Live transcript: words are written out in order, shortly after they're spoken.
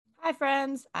Hi,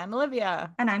 friends. I'm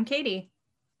Olivia. And I'm Katie.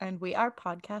 And we are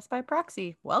Podcast by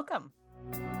Proxy. Welcome.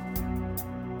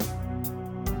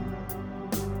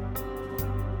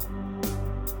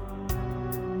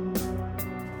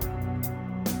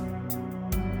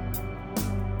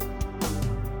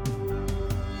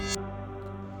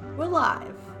 We're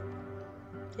live.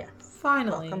 Yes.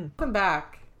 Finally. Welcome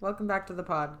back. Welcome back to the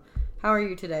pod. How are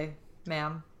you today,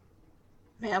 ma'am?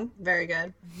 Ma'am, very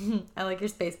good. I like your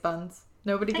space buns.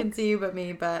 Nobody can see you but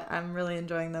me, but I'm really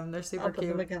enjoying them. They're super I'll put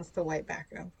cute. them against the white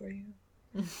background for you.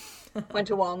 Went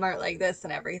to Walmart like this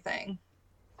and everything.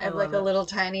 I have like a little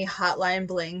tiny Hotline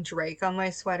Bling Drake on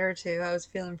my sweater too. I was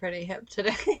feeling pretty hip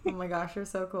today. Oh my gosh, you're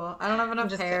so cool. I don't have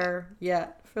enough hair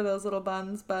yet for those little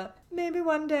buns, but maybe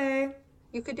one day.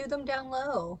 You could do them down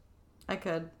low. I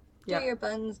could. Do your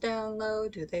buns down low.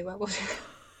 Do they wobble?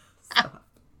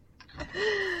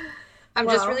 I'm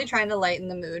just really trying to lighten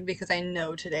the mood because I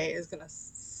know today is going to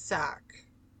suck.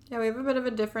 Yeah, we have a bit of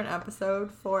a different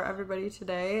episode for everybody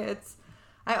today.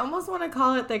 I almost want to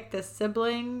call it like the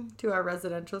sibling to our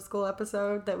residential school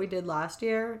episode that we did last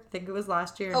year. I think it was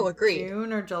last year in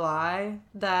June or July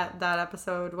that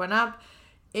episode went up.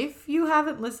 If you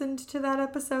haven't listened to that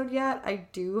episode yet, I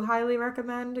do highly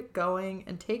recommend going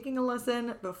and taking a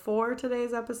listen before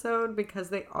today's episode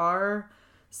because they are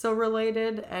so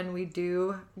related and we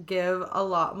do give a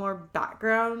lot more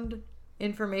background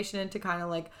information into kind of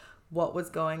like what was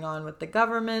going on with the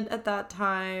government at that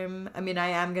time. I mean, I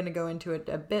am going to go into it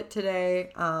a bit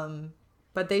today,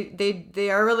 but they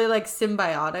are really like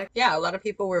symbiotic. Yeah, a lot of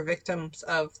people were victims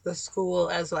of the school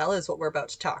as well as what we're about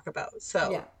to talk about.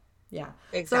 So yeah,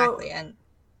 exactly. So, and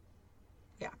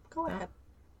yeah, go ahead.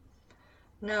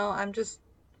 No, I'm just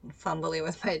fumbly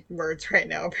with my words right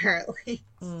now, apparently.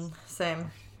 Same.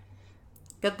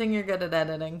 Good thing you're good at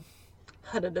editing.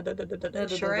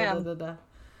 Sure am.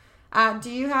 Do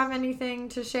you have anything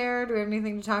to share? Do we have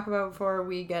anything to talk about before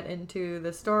we get into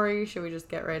the story? Should we just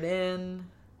get right in?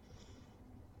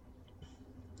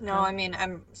 No, I mean,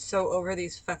 I'm so over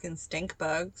these fucking stink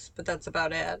bugs, but that's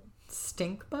about it.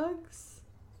 Stink bugs?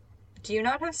 Do you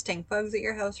not have stink bugs at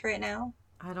your house right now?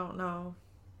 I don't know.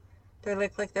 They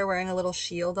look like they're wearing a little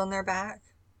shield on their back,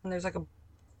 and there's like a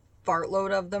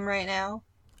fartload of them right now.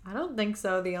 I don't think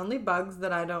so. The only bugs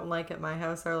that I don't like at my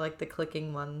house are like the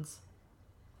clicking ones.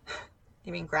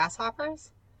 You mean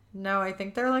grasshoppers? No, I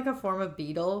think they're like a form of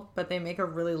beetle, but they make a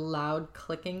really loud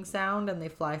clicking sound and they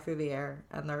fly through the air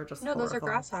and they're just No, those are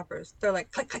grasshoppers. They're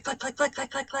like click, click, click, click, click, click,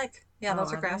 click, click. Yeah,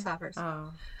 those are grasshoppers.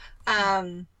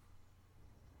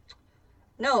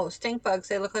 No, stink bugs.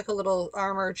 They look like a little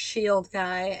armored shield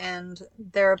guy and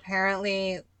they're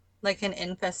apparently like an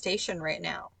infestation right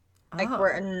now. Like,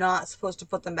 we're not supposed to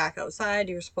put them back outside.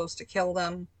 You're supposed to kill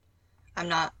them. I'm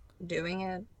not doing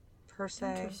it, per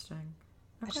se. Interesting.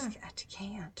 Okay. I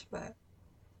can't, but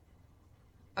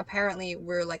apparently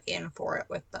we're, like, in for it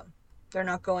with them. They're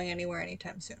not going anywhere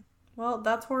anytime soon. Well,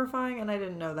 that's horrifying, and I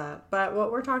didn't know that. But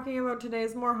what we're talking about today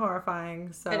is more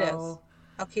horrifying, so... It is.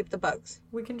 I'll keep the bugs.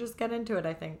 We can just get into it,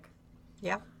 I think.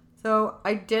 Yeah. So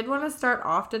I did want to start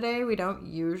off today. We don't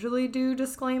usually do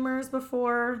disclaimers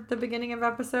before the beginning of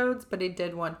episodes, but I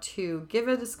did want to give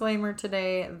a disclaimer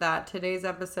today that today's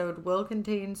episode will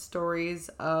contain stories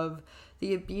of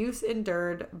the abuse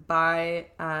endured by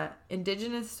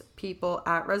Indigenous people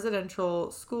at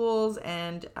residential schools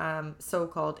and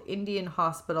so-called Indian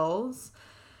hospitals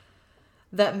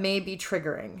that may be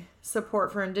triggering.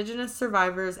 Support for Indigenous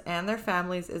survivors and their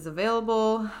families is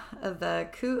available. The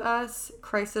KUAS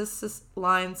Crisis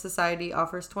Line Society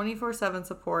offers 24/7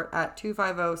 support at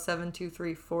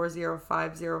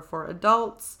 250-723-4050 for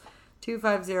adults,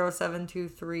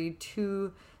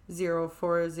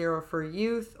 250-723-2040 for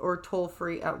youth, or toll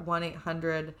free at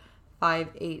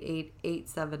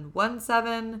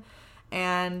 1-800-588-8717.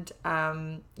 And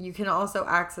you can also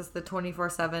access the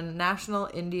 24/7 National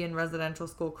Indian Residential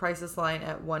School Crisis Line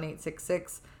at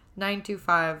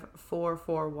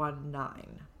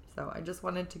 1-866-925-4419. So I just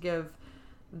wanted to give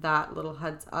that little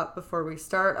heads up before we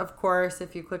start. Of course,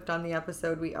 if you clicked on the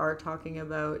episode, we are talking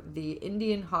about the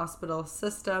Indian hospital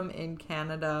system in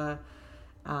Canada.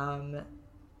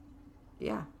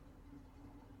 Yeah.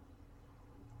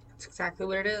 That's exactly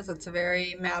what it is. It's a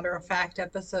very matter-of-fact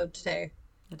episode today.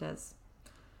 It is.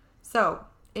 So,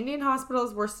 Indian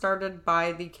hospitals were started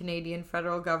by the Canadian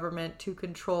federal government to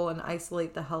control and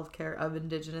isolate the healthcare of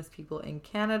Indigenous people in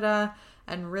Canada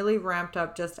and really ramped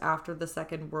up just after the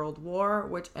Second World War,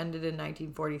 which ended in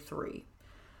 1943.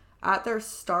 At their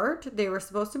start, they were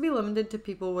supposed to be limited to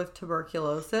people with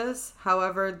tuberculosis.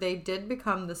 However, they did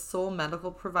become the sole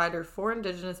medical provider for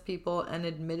Indigenous people and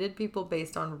admitted people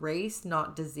based on race,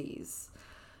 not disease.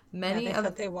 Many they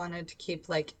said they wanted to keep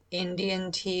like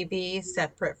Indian TB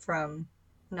separate from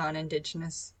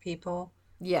non-Indigenous people.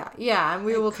 Yeah, and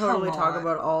we Like, will come totally talk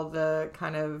about on. all the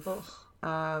kind of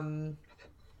Ugh.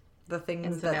 the things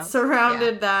Ins and that outs.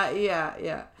 surrounded that.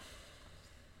 Yeah.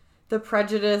 The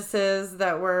prejudices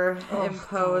that were Oh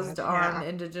imposed God, on yeah.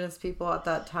 Indigenous people at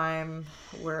that time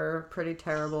were pretty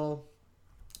terrible.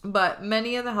 But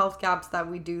many of the health gaps that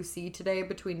we do see today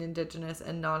between Indigenous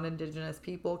and non-Indigenous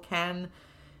people can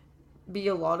be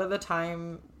a lot of the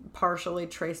time partially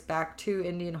traced back to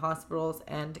Indian hospitals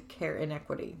and care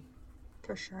inequity.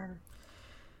 For sure.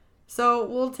 So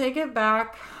we'll take it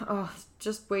back,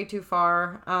 just way too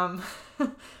far. Going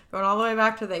all the way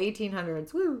back to the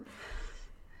 1800s. Woo!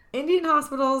 Indian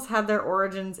hospitals had their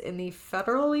origins in the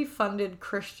federally funded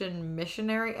Christian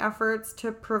missionary efforts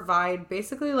to provide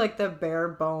basically like the bare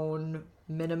bone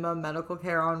minimum medical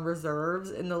care on reserves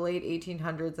in the late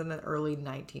 1800s and the early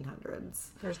 1900s.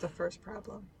 There's the first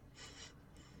problem.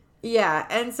 Yeah,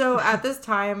 and so at this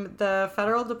time, the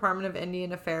Federal Department of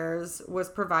Indian Affairs was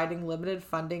providing limited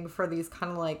funding for these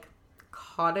kind of like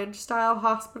cottage-style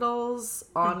hospitals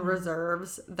on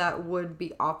reserves that would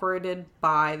be operated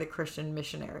by the Christian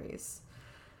missionaries.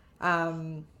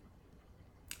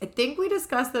 I think we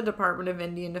discussed the Department of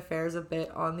Indian Affairs a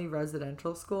bit on the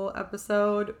residential school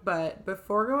episode, but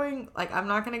before going, like, I'm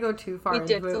not going to go too far We into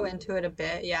did go into it a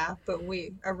bit, yeah, but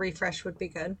a refresh would be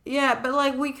good. Yeah, but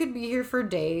like we could be here for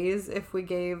days if we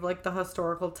gave like the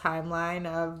historical timeline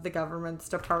of the government's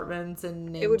departments and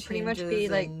name it would pretty much be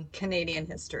and... like Canadian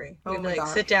history. Oh We'd my like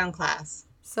gosh. sit down class.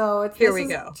 So it's here we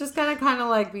go. Just kind of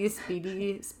like be a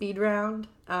speed round.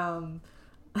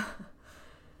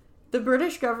 The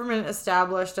British government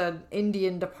established an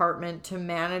Indian department to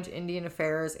manage Indian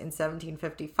affairs in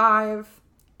 1755.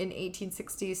 In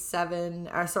 1860,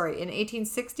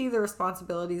 the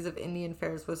responsibilities of Indian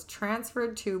affairs was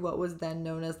transferred to what was then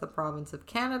known as the Province of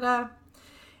Canada.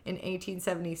 In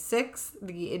 1876,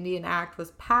 the Indian Act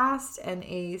was passed, and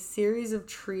a series of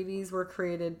treaties were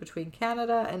created between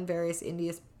Canada and various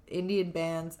Indian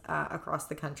bands across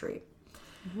the country.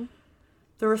 Mm-hmm.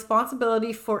 The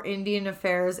responsibility for Indian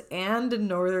affairs and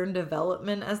northern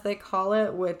development, as they call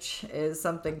it, which is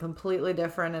something completely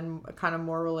different and kind of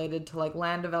more related to like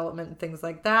land development and things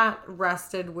like that,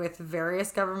 rested with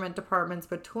various government departments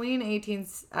between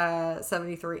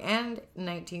 1873 and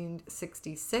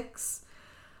 1966.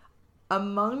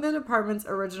 Among the department's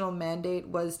original mandate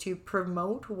was to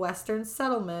promote Western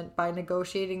settlement by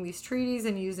negotiating these treaties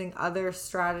and using other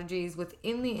strategies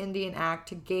within the Indian Act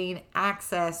to gain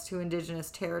access to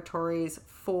Indigenous territories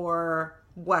for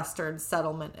Western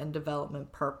settlement and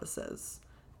development purposes,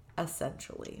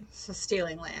 essentially. So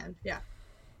stealing land, yeah.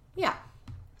 Yeah.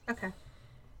 Okay.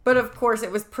 But of course,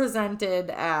 it was presented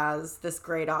as this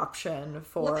great option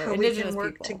for Indigenous people. We can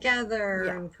work together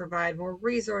and provide more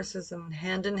resources and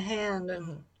hand in hand,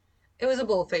 and it was a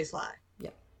bull-faced lie.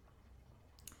 Yeah.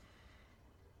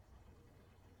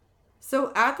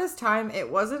 So at this time, it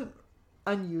wasn't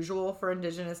unusual for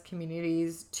Indigenous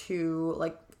communities to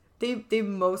like they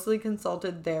mostly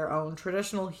consulted their own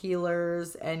traditional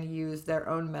healers and used their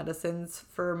own medicines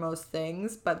for most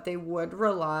things, but they would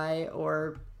rely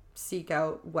or seek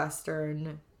out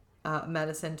Western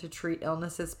medicine to treat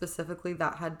illnesses specifically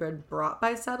that had been brought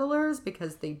by settlers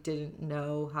because they didn't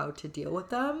know how to deal with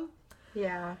them.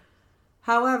 Yeah.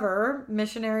 However,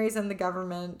 missionaries and the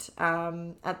government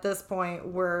at this point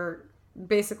were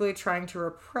basically trying to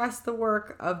repress the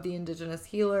work of the Indigenous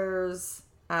healers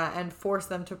and force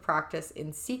them to practice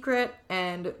in secret,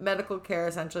 and medical care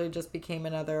essentially just became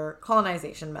another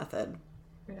colonization method.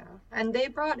 Yeah. And they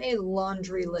brought a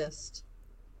laundry list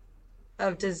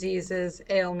of diseases,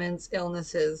 ailments,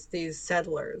 illnesses, these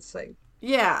settlers.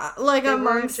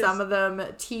 Among some of them,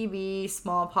 TB,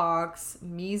 smallpox,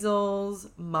 measles,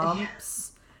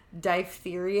 mumps,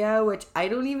 diphtheria, which I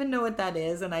don't even know what that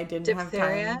is, and I didn't have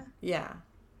time. Yeah.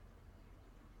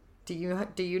 Do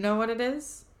you know what it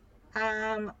is?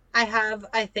 I have,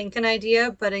 I think, an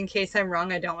idea, but in case I'm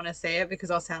wrong, I don't want to say it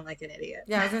because I'll sound like an idiot.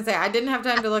 Yeah, I was going to say, I didn't have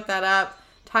time to look that up.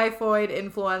 Typhoid,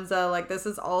 influenza, like this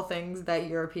is all things that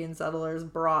European settlers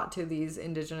brought to these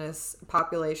Indigenous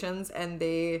populations, and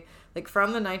they, like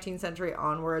from the 19th century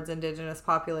onwards, Indigenous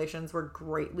populations were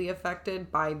greatly affected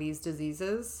by these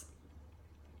diseases.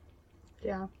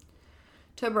 Yeah.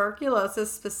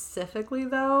 Tuberculosis specifically,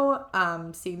 though,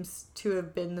 seems to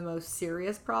have been the most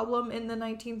serious problem in the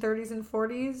 1930s and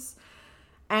 40s.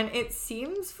 And it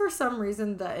seems for some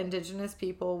reason that Indigenous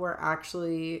people were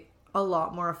actually a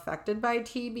lot more affected by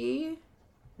TB.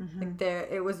 Mm-hmm. Like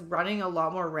it was running a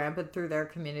lot more rampant through their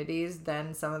communities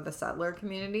than some of the settler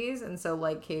communities. And so,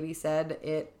 like Katie said,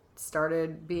 it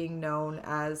started being known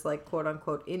as like quote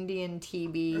unquote Indian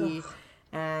TB. Ugh.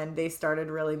 And they started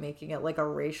really making it like a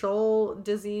racial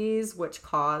disease, which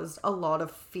caused a lot of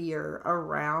fear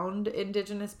around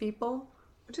Indigenous people.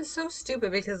 Which is so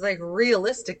stupid because, like,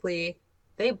 realistically,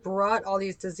 they brought all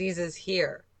these diseases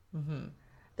here. Mm-hmm.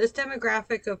 This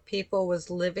demographic of people was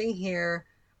living here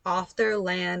off their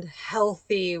land,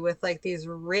 healthy, with like these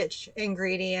rich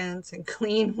ingredients and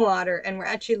clean water. And we're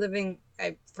actually living,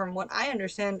 from what I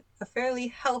understand, a fairly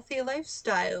healthy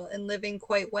lifestyle and living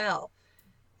quite well.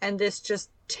 And this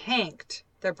just tanked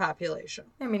their population.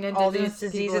 I mean, all these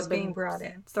diseases being brought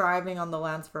in, thriving on the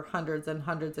lands for hundreds and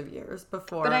hundreds of years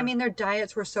before. But I mean, their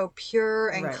diets were so pure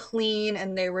and clean,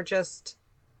 and they were just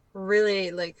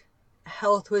really like,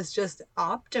 health was just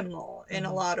optimal in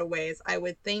a lot of ways. I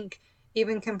would think,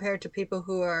 even compared to people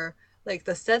who are like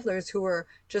the settlers who were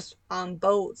just on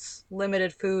boats,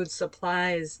 limited food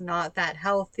supplies, not that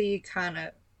healthy, kind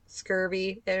of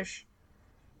scurvy-ish.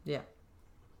 Yeah.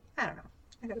 I don't know.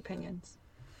 I got opinions.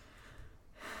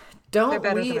 Don't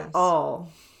we all?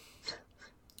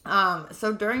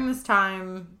 So during this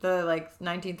time, the like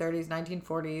 1930s,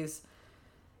 1940s,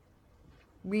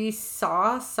 we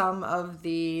saw some of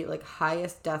the like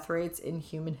highest death rates in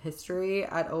human history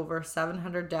at over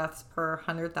 700 deaths per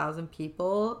 100,000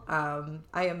 people.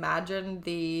 I imagine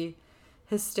the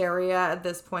hysteria at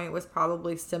this point was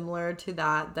probably similar to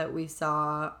that we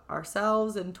saw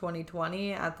ourselves in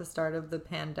 2020 at the start of the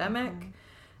pandemic. Mm-hmm.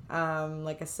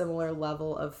 Like a similar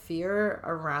level of fear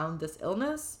around this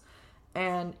illness.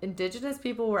 And Indigenous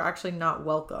people were actually not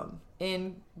welcome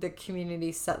in the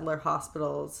community settler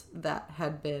hospitals that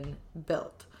had been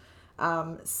built.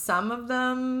 Some of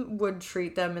them would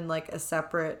treat them in like a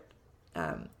separate...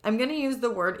 I'm going to use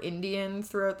the word Indian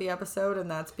throughout the episode,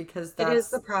 and that's because that's... It is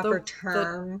the proper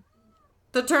term.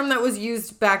 The term that was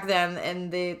used back then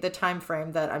and the time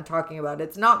frame that I'm talking about.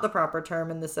 It's not the proper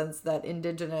term in the sense that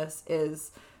Indigenous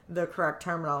is the correct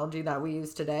terminology that we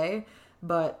use today.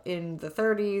 But in the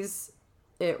 30s,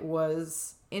 it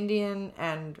was Indian,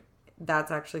 and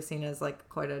that's actually seen as like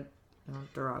quite a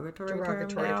derogatory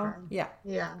term. Yeah.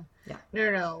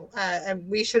 No. And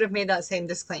we should have made that same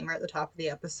disclaimer at the top of the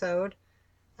episode.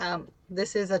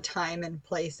 This is a time and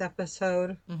place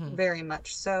episode, very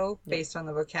much so, based on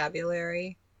the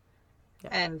vocabulary. Yeah.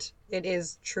 And it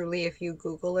is truly, if you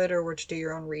Google it or were to do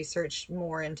your own research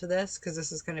more into this, because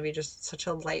this is going to be just such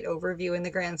a light overview in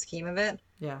the grand scheme of it.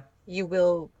 Yeah. You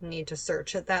will need to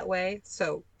search it that way.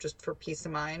 So just for peace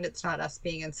of mind, it's not us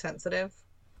being insensitive.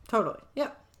 Totally.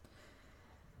 Yep.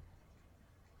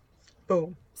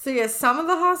 Boom. So yes, some of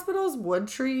the hospitals would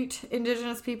treat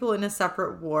Indigenous people in a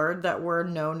separate ward that were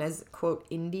known as, quote,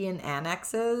 Indian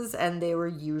annexes, and they were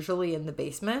usually in the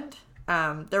basement.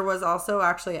 There was also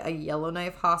actually a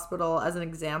Yellowknife hospital, as an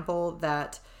example,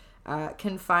 that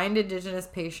confined Indigenous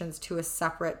patients to a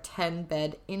separate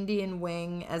 10-bed Indian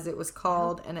wing, as it was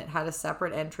called, and it had a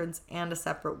separate entrance and a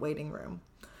separate waiting room.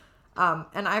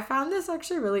 And I found this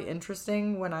actually really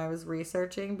interesting when I was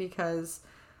researching, because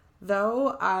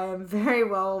though I'm very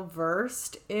well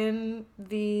versed in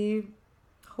the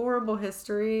horrible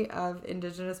history of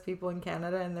Indigenous people in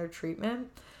Canada and their treatment,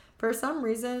 for some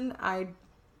reason I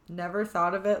never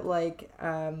thought of it like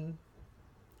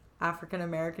African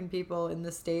American people in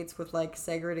the States with like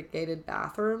segregated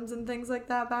bathrooms and things like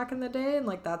that back in the day, and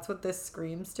like that's what this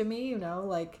screams to me, you know,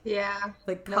 like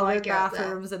like colored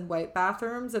bathrooms and white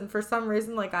bathrooms, and for some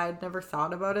reason like I had never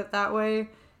thought about it that way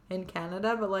in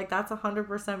Canada, but like that's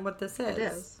 100% what this is. It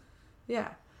is. Yeah.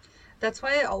 That's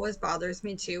why it always bothers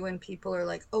me too when people are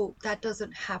like, oh, that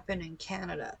doesn't happen in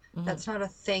Canada. That's not a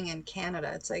thing in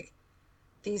Canada. It's like,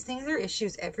 these things are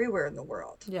issues everywhere in the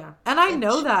world. Yeah. And I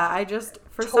know that. I just,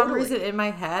 for some reason in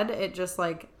my head, it just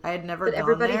like, I had never gone there.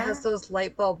 But everybody has those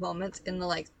light bulb moments in the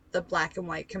like, the black and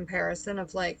white comparison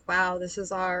of like, wow, this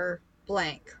is our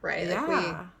blank, right? Yeah.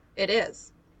 Like it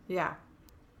is. Yeah.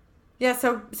 Yeah,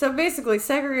 so basically,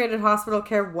 segregated hospital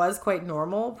care was quite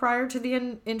normal prior to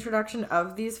the introduction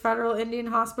of these federal Indian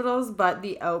hospitals, but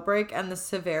the outbreak and the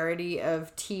severity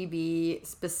of TB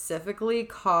specifically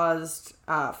caused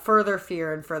further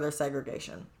fear and further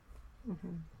segregation.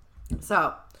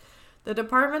 So, the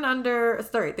government under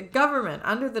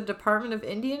the Department of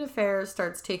Indian Affairs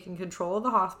starts taking control of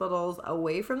the hospitals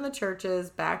away from the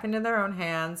churches, back into their own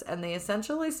hands, and they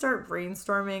essentially start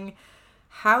brainstorming,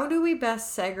 how do we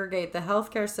best segregate the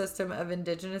healthcare system of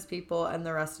Indigenous people and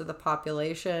the rest of the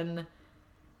population?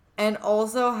 And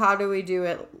also, how do we do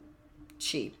it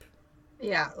cheap?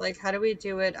 Yeah, like how do we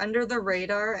do it under the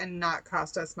radar and not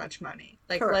cost us much money?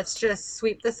 Like, Correct. Let's just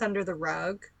sweep this under the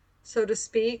rug, so to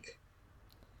speak,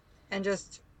 and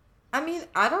just I mean,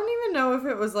 I don't even know if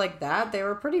it was like that. They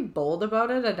were pretty bold about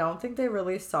it. I don't think they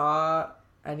really saw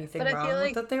anything wrong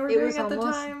with what they were doing at the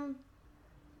time.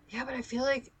 Yeah, but I feel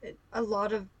like a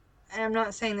lot of, and I'm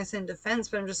not saying this in defense,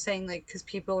 but I'm just saying, like, because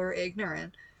people are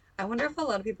ignorant. I wonder if a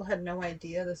lot of people had no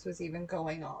idea this was even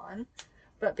going on.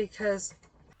 But because...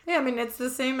 Yeah, I mean, it's the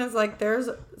same as, like, there's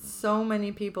so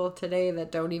many people today that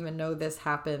don't even know this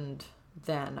happened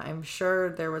then. I'm sure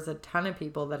there was a ton of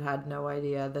people that had no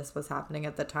idea this was happening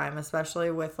at the time,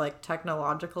 especially with, like,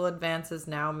 technological advances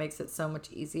now makes it so much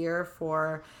easier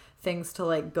for things to,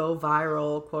 like, go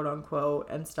viral, quote unquote,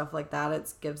 and stuff like that.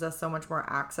 It gives us so much more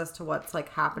access to what's, like,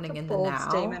 happening in the now. Bold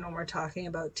statement when we're talking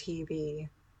about TV.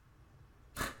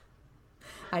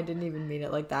 I didn't even mean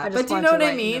it like that. But you know what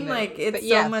I mean? Like, it's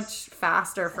so much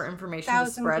faster for information to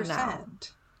spread now.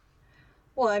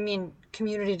 Well, I mean,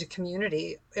 community to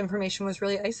community, information was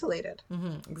really isolated.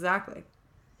 Mm-hmm, exactly.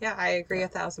 Yeah, I agree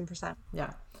 1,000%.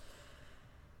 Yeah.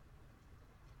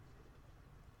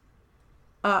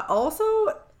 Also,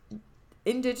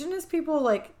 Indigenous people,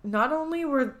 like, not only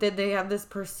did they have this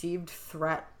perceived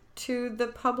threat to the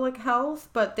public health,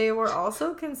 but they were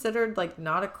also considered, like,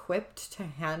 not equipped to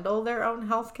handle their own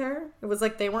healthcare. It was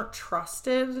like they weren't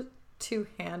trusted to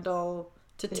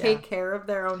take care of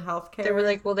their own healthcare. They were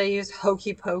like, well, they use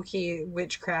hokey pokey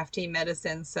witchcrafty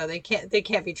medicine, so they can't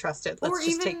be trusted. Let's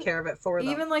just take care of it for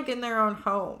them. Even like in their own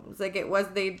homes, like it was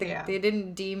they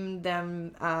didn't deem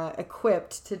them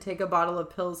equipped to take a bottle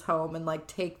of pills home and like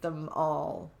take them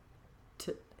all.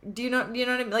 Do you know what I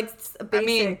mean? Like basic... I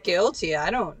mean, guilty.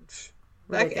 I don't.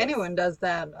 Like anyone does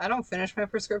that. I don't finish my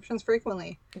prescriptions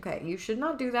frequently. Okay, you should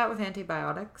not do that with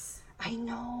antibiotics. I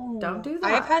know. Don't do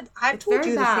that. I've told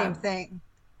you the same thing.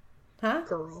 Huh?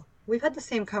 Girl. We've had the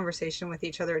same conversation with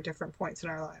each other at different points in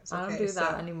our lives. Okay, I don't do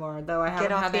that anymore, though. I haven't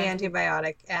get off the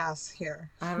antibiotic ass here.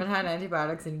 I haven't had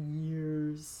antibiotics in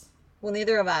years. Well,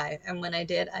 neither have I. And when I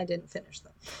did, I didn't finish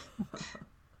them.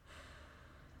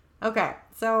 Okay,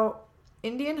 so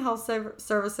Indian Health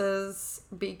Services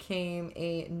became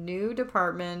a new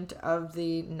department of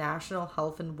the National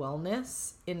Health and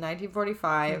Wellness in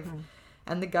 1945. Mm-hmm.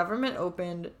 And the government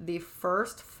opened the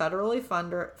first federally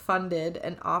funded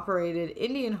and operated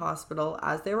Indian hospital,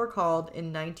 as they were called,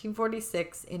 in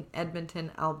 1946 in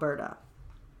Edmonton, Alberta.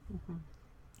 Mm-hmm.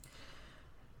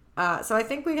 So I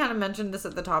think we kind of mentioned this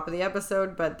at the top of the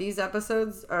episode, but these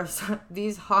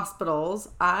hospitals,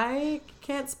 I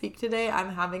can't speak today. I'm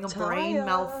having a brain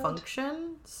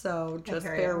malfunction, so just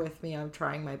bear with me. I'm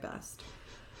trying my best.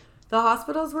 The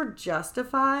hospitals were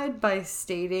justified by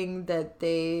stating that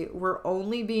they were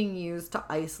only being used to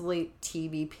isolate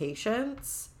TB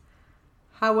patients.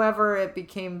 However, it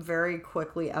became very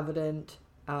quickly evident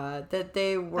that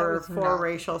they were for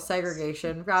racial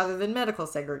segregation rather than medical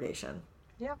segregation.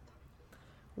 Yep.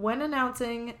 When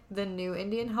announcing the new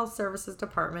Indian Health Services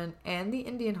Department and the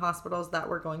Indian hospitals that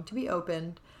were going to be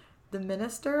opened, the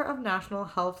Minister of National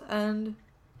Health and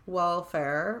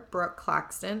Welfare, Brooke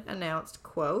Claxton, announced,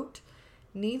 quote,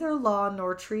 "Neither law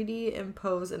nor treaty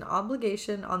impose an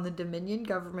obligation on the Dominion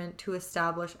government to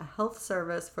establish a health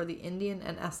service for the Indian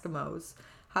and Eskimos.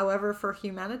 However, for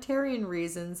humanitarian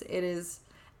reasons, it is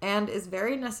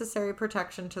very necessary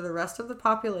protection to the rest of the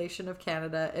population of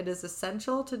Canada. It is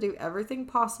essential to do everything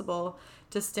possible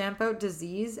to stamp out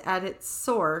disease at its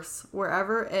source,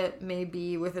 wherever it may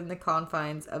be within the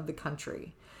confines of the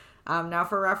country." Now,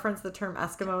 for reference, the term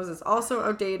Eskimos is also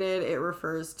outdated. It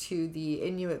refers to the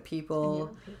Inuit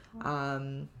people.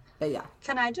 But yeah.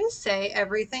 Can I just say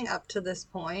everything up to this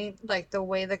point, like the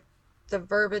way the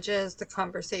verbiage is, the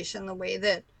conversation, the way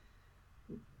that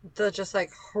the just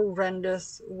like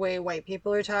horrendous way white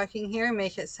people are talking here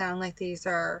make it sound like these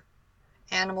are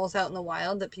animals out in the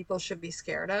wild that people should be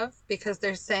scared of, because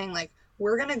they're saying like,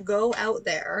 we're going to go out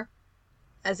there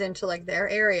as into like their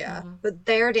area, mm-hmm. but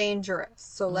they're dangerous.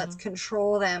 So mm-hmm. let's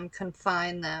control them,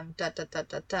 confine them,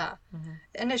 Mm-hmm.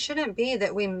 And it shouldn't be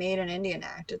that we made an Indian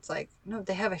Act. It's like, no,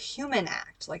 they have a human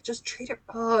act. Like, just treat it.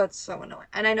 Oh, it's so annoying.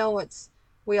 And I know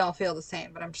we all feel the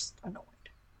same, but I'm just annoyed.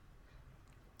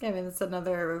 Yeah, I mean, it's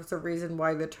a reason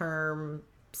why the term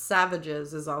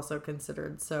savages is also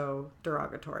considered so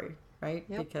derogatory, right?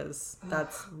 Yep. Because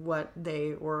that's what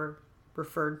they were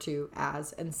referred to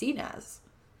as and seen as.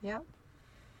 Yeah.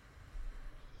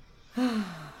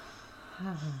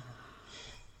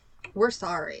 We're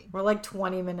sorry. We're like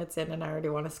 20 minutes in and I already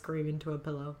want to scream into a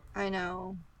pillow. I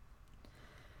know.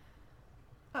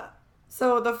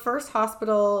 So the first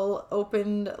hospital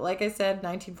opened, like I said,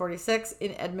 1946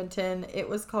 in Edmonton. It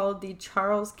was called the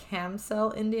Charles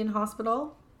Camsell Indian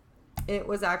Hospital. It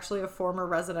was actually a former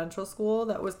residential school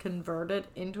that was converted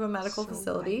into a medical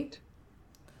facility.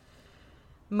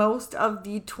 Most of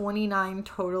the 29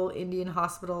 total Indian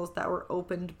hospitals that were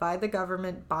opened by the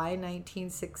government by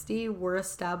 1960 were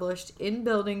established in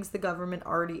buildings the government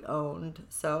already owned.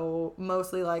 So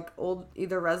mostly like old,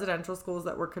 either residential schools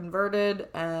that were converted,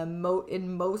 and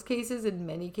in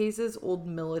many cases, old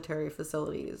military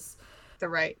facilities. The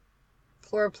right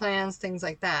floor plans, things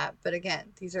like that. But again,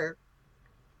 these are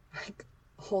like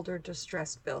older,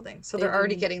 distressed buildings. So they're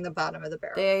already getting the bottom of the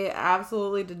barrel. They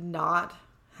absolutely did not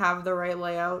have the right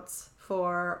layouts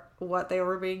for what they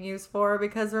were being used for,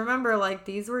 because remember, like,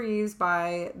 these were used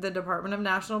by the Department of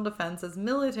National Defense as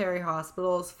military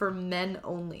hospitals for men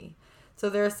only. So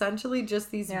they're essentially just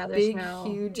these big,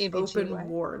 huge open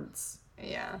wards.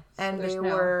 Yeah. And they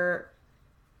were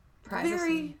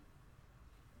very,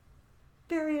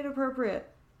 very inappropriate.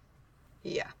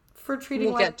 Yeah. For treating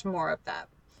we'll get to more of that.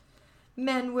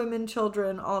 Men, women,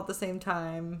 children all at the same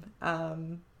time.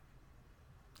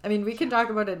 I mean, we can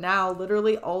talk about it now.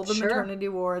 Literally all the maternity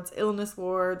wards, illness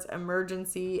wards,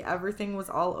 emergency, everything was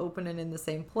all open and in the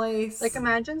same place. Like,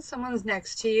 imagine someone's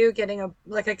next to you getting a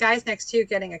guy's next to you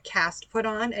getting a cast put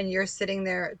on, and you're sitting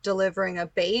there delivering a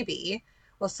baby,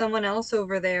 while someone else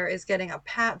over there is getting a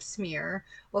pap smear,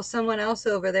 while someone else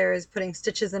over there is putting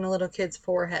stitches in a little kid's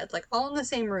forehead, like all in the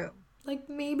same room. Like,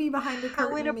 maybe behind a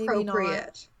curtain, maybe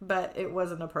not. But it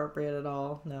wasn't appropriate at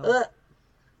all, no. Ugh.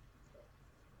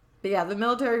 But yeah, the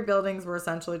military buildings were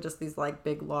essentially just these like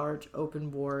big, large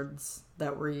open wards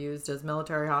that were used as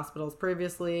military hospitals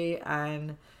previously,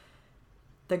 and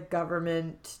the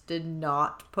government did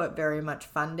not put very much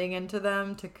funding into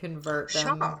them to convert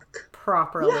them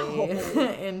properly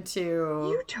into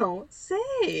you don't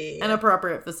say an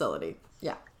appropriate facility.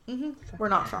 Yeah. Mm-hmm. We're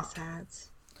not shocked.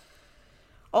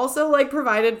 Also, like,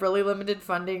 provided really limited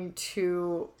funding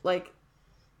to like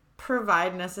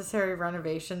provide necessary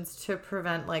renovations to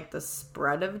prevent like the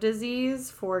spread of disease,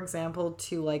 for example,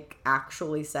 to like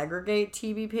actually segregate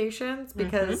TB patients,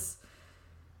 because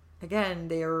again,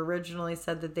 they originally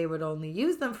said that they would only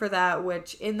use them for that,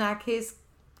 which in that case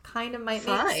kind of might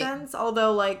make sense,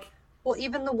 although like, well,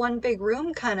 even the one big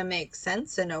room kind of makes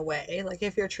sense in a way. Like,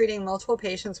 if you're treating multiple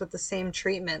patients with the same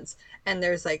treatments and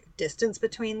there's like distance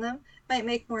between them, it might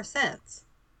make more sense.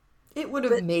 It would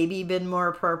have maybe been more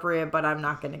appropriate, but I'm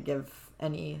not going to give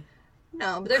any.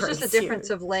 No, but there's just a difference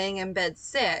of laying in bed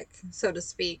sick, so to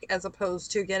speak, as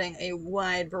opposed to getting a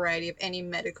wide variety of any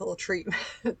medical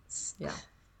treatments. Yeah.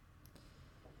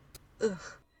 Ugh.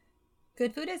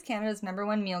 Good Food is Canada's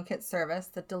 #1 meal kit service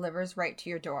that delivers right to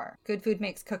your door. Good Food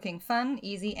makes cooking fun,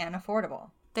 easy, and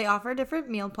affordable. They offer different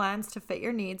meal plans to fit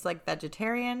your needs, like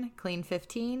vegetarian, clean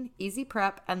 15, easy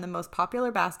prep, and the most popular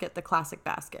basket, the classic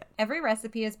basket. Every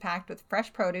recipe is packed with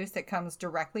fresh produce that comes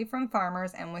directly from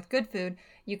farmers, and with Good Food,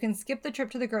 you can skip the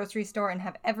trip to the grocery store and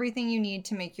have everything you need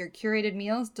to make your curated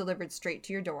meals delivered straight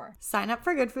to your door. Sign up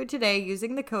for Good Food today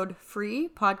using the code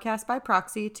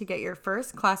FREEPODCASTBYPROXY to get your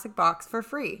first classic box for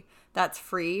free. That's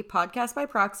free podcast by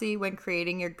proxy when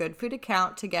creating your Good Food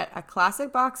account to get a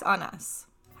classic box on us.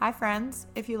 Hi friends,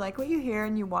 if you like what you hear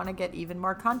and you want to get even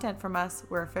more content from us,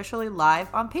 we're officially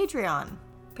live on Patreon.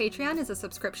 Patreon is a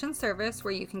subscription service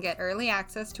where you can get early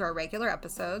access to our regular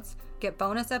episodes, get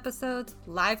bonus episodes,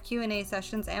 live Q&A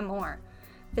sessions, and more.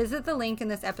 Visit the link in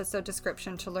this episode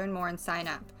description to learn more and sign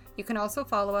up. You can also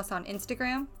follow us on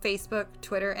Instagram, Facebook,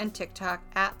 Twitter, and TikTok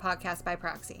at Podcast by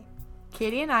Proxy.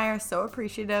 Katie and I are so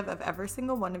appreciative of every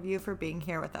single one of you for being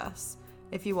here with us.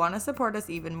 If you want to support us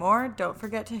even more, don't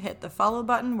forget to hit the follow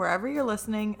button wherever you're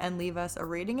listening and leave us a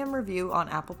rating and review on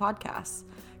Apple Podcasts.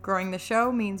 Growing the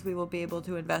show means we will be able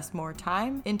to invest more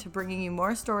time into bringing you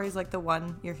more stories like the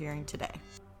one you're hearing today.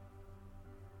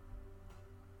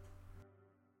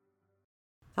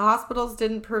 The hospitals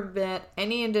didn't permit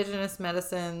any indigenous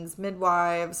medicines,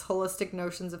 midwives, holistic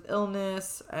notions of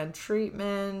illness and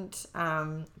treatment.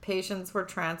 Patients were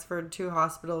transferred to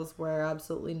hospitals where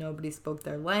absolutely nobody spoke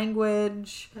their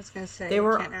language. I was going to say,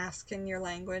 you can't ask in your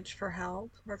language for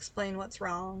help or explain what's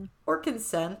wrong. Or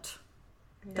consent.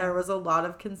 Yeah. There was a lot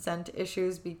of consent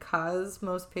issues because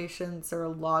most patients, or a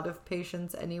lot of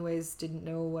patients anyways, didn't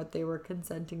know what they were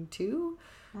consenting to.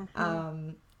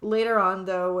 Later on,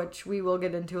 though, which we will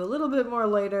get into a little bit more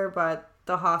later, but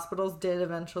the hospitals did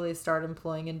eventually start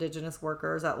employing indigenous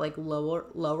workers at like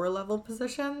lower level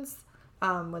positions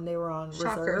when they were on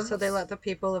reserve. So they let the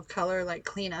people of color like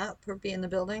clean up or be in the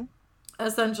building?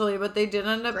 Essentially, but they did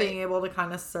end up being able to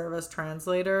kind of serve as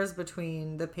translators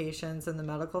between the patients and the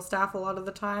medical staff a lot of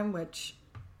the time, which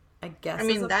I guess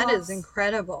that is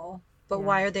incredible. But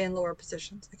why are they in lower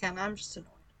positions? Again, I'm just annoyed.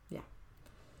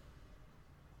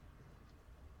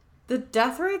 The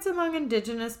death rates among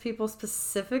Indigenous people,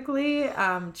 specifically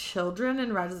children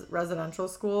in residential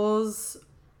schools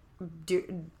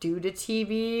due to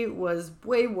TB, was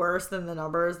way worse than the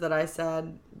numbers that I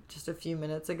said just a few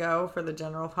minutes ago for the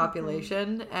general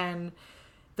population. Mm-hmm. And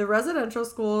the residential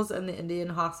schools and the Indian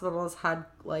hospitals had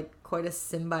like quite a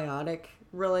symbiotic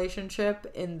relationship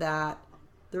in that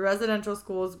the residential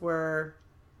schools were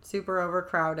super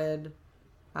overcrowded.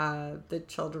 The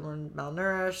children were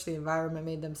malnourished. The environment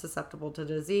made them susceptible to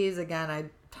disease. Again, I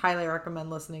highly recommend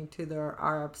listening to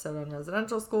our episode on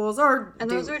residential schools.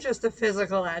 Those are just the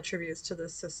physical attributes to the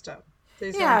system.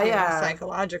 These aren't even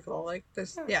psychological. Like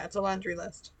this, it's a laundry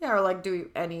list. Yeah, or like do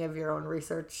any of your own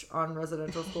research on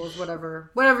residential schools,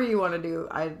 whatever you want to do.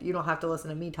 You don't have to listen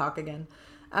to me talk again.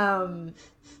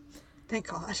 Thank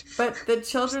God. But the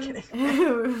children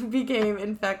who became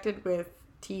infected with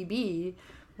TB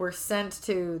were sent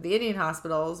to the Indian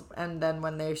hospitals, and then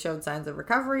when they showed signs of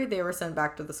recovery, they were sent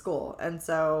back to the school. And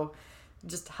so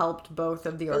just helped both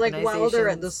of the organizations. Like while they're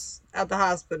at the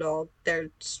hospital,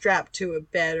 they're strapped to a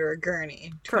bed or a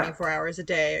gurney 24 hours a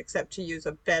day, except to use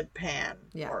a bedpan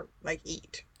or like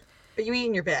eat. But you eat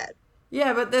in your bed.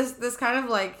 Yeah, but this kind of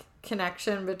like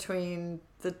connection between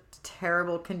the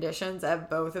terrible conditions at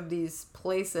both of these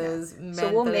places meant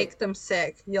so we'll make them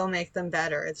sick, you'll make them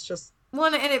better. It's just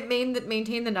and it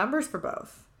maintained the numbers for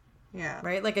both. Yeah.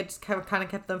 Right? Like it just kind of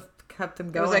kept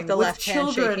them going. It was like the with left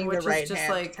children, hand shaking which the right is just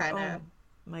hand, like, kind of.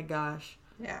 Oh my gosh.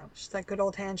 Yeah, just that good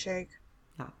old handshake.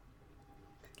 Yeah.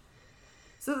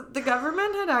 So the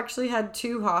government had actually had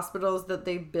 2 hospitals that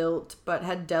they built, but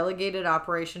had delegated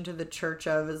operation to the Church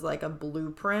of as like a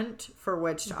blueprint for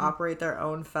which to operate their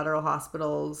own federal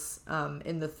hospitals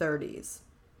in the 30s.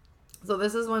 So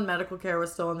this is when medical care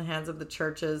was still in the hands of the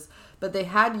churches, but they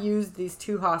had used these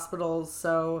 2 hospitals,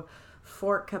 so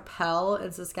Fort Capel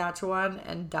in Saskatchewan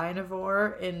and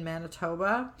Dynevor in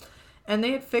Manitoba. And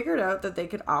they had figured out that they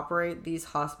could operate these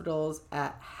hospitals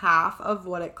at half of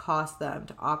what it cost them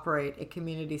to operate a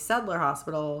community settler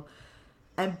hospital.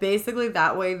 And basically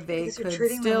that way they could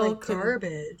still... like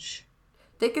garbage.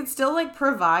 They could still like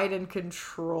provide and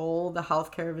control the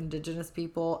healthcare of Indigenous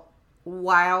people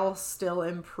while still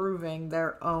improving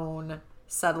their own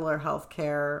settler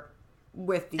healthcare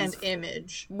with these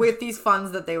image with these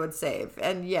funds that they would save.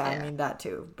 And I mean that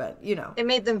too, but it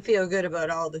made them feel good about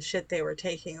all the shit they were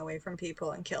taking away from people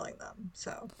and killing them.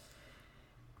 So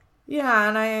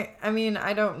and I mean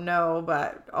I don't know,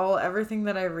 but everything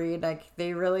that I read, like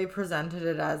they really presented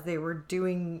it as they were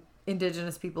doing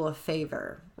Indigenous people a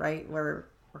favor, right? We're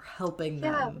helping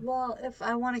them. Yeah, well, if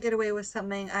I want to get away with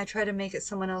something, I try to make it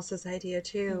someone else's idea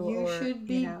too. You should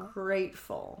be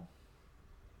grateful.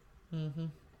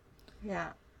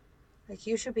 Yeah. Like,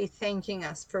 you should be thanking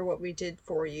us for what we did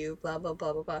for you, blah, blah,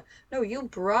 blah, blah, blah. No, you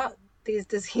brought these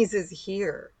diseases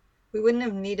here. We wouldn't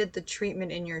have needed the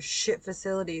treatment in your shit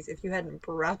facilities if you hadn't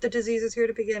brought the diseases here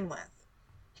to begin with.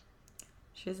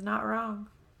 She's not wrong.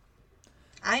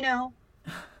 I know.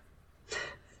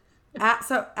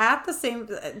 At the same,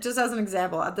 just as an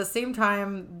example, at the same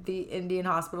time the Indian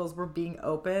hospitals were being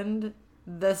opened,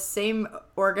 the same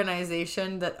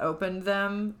organization that opened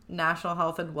them, National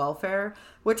Health and Welfare,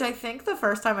 which I think the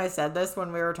first time I said this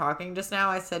when we were talking just now,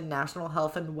 I said National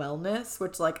Health and Wellness,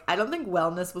 which like I don't think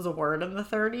wellness was a word in the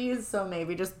 30s, so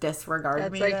maybe just disregard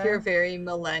That's me. That's like there. your very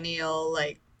millennial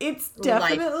it's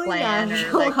definitely plan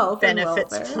National or like Health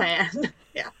benefits and Welfare plan.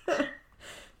 Yeah.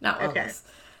 Not wellness.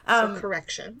 So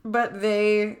correction. But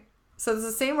so it's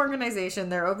the same organization.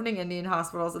 They're opening Indian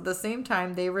hospitals. At the same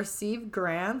time, they receive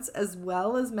grants as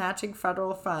well as matching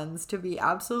federal funds to be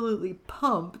absolutely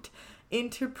pumped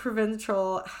into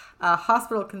provincial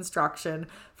hospital construction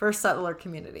for settler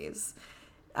communities.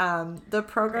 The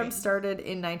program started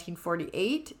in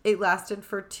 1948. It lasted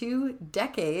for 2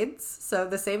 decades, so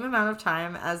the same amount of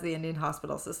time as the Indian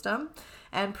hospital system,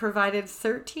 and provided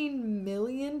 $13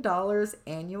 million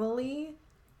annually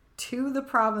to the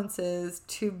provinces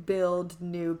to build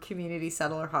new community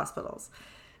settler hospitals.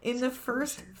 In the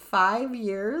first 5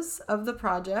 years of the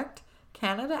project,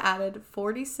 Canada added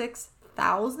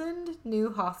 46,000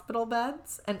 new hospital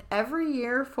beds, and every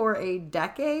year for a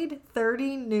decade,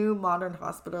 30 new modern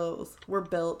hospitals were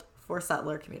built for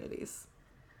settler communities.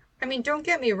 I mean, don't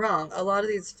get me wrong. A lot of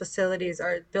these facilities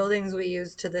are buildings we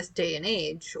use to this day and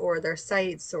age, or their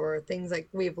sites, or things like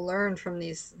we've learned from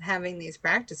having these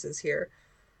practices here.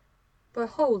 But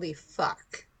holy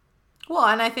fuck. Well,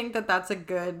 and I think that that's a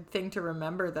good thing to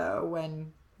remember, though,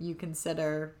 when you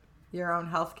consider your own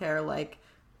healthcare, like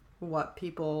what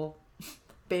people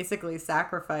basically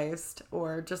sacrificed,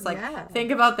 or just like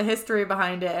think about the history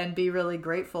behind it and be really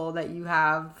grateful that you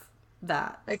have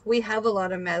that. Like, we have a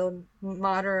lot of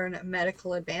modern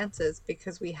medical advances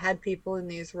because we had people in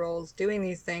these roles doing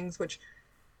these things, which,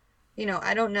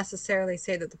 I don't necessarily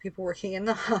say that the people working in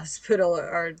the hospital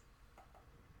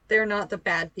they're not the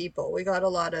bad people. We got a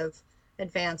lot of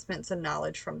advancements and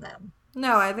knowledge from them.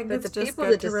 No, I think But it's the just people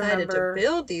good that to decided to remember.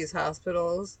 build these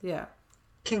hospitals Yeah.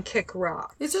 can kick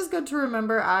rocks. It's just good to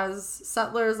remember as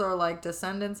settlers or like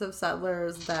descendants of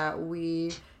settlers that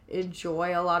we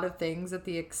enjoy a lot of things at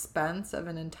the expense of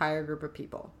an entire group of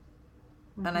people.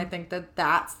 Mm-hmm. And I think that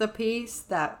that's the piece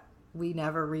that we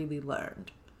never really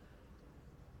learned.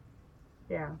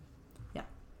 Yeah. Yeah.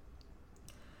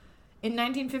 In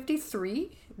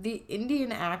 1953, the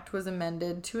Indian Act was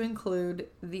amended to include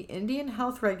the Indian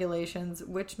Health Regulations,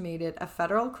 which made it a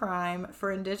federal crime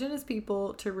for Indigenous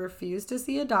people to refuse to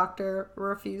see a doctor,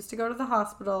 refuse to go to the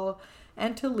hospital,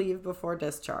 and to leave before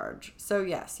discharge. So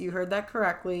yes, you heard that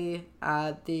correctly.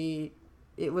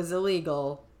 It was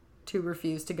illegal to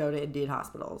refuse to go to Indian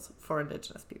hospitals for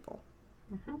Indigenous people.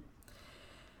 Mm-hmm.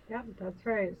 Yeah, that's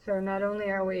right. So not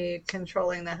only are we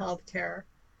controlling the healthcare,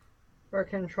 we're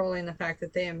controlling the fact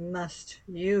that they must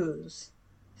use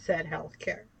said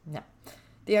healthcare. Yeah.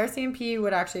 The RCMP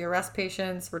would actually arrest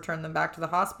patients, return them back to the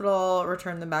hospital,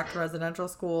 return them back to residential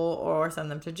school, or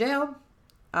send them to jail.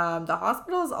 The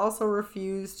hospitals also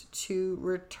refused to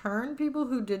return people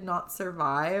who did not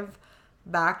survive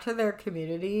back to their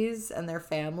communities and their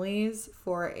families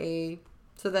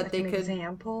so that like they could...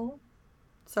 example?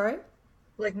 Sorry?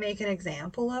 Like make an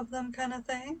example of them kind of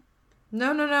thing?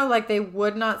 No. Like they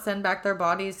would not send back their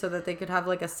bodies so that they could have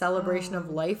like a celebration of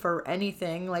life or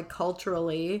anything like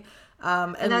culturally.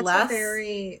 And that's a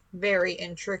very, very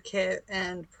intricate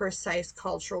and precise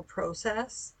cultural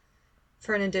process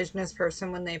for an Indigenous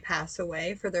person when they pass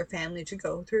away, for their family to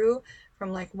go through,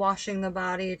 from like washing the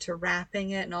body to wrapping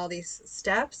it and all these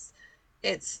steps.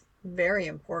 It's very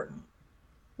important.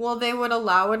 Well, they would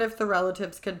allow it if the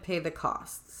relatives could pay the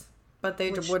costs, but they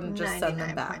wouldn't just send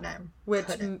them back. Which,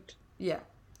 yeah.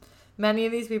 Many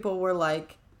of these people were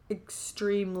like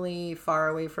extremely far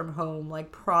away from home,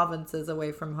 like provinces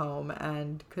away from home,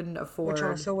 and couldn't afford... Which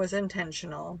also was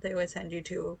intentional. They would send you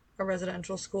to a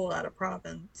residential school at a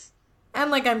province. And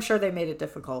like, I'm sure they made it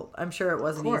difficult. I'm sure it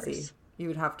wasn't easy. You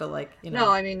would have to like, No,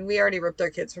 I mean, we already ripped their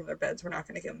kids from their beds. We're not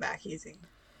going to get them back easy.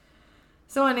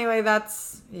 So anyway,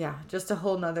 that's, just a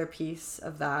whole nother piece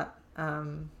of that.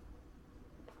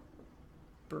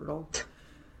 Brutal.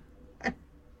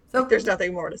 So there's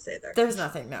nothing more to say there. There's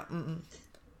nothing, no.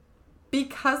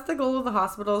 Because the goal of the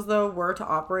hospitals, though, were to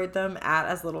operate them at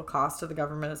as little cost to the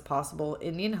government as possible,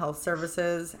 Indian Health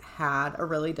Services had a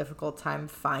really difficult time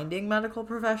finding medical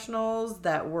professionals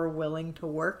that were willing to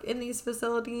work in these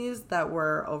facilities that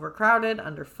were overcrowded,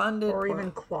 underfunded. Or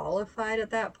even qualified at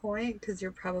that point, because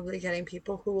you're probably getting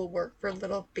people who will work for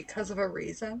little because of a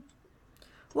reason.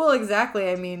 Well, exactly.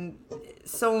 I mean,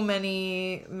 so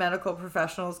many medical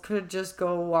professionals could just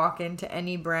go walk into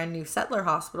any brand new settler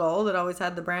hospital that always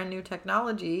had the brand new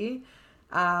technology,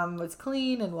 was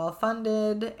clean and well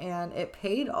funded, and it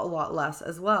paid a lot less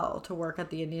as well to work at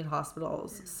the Indian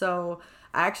hospitals. So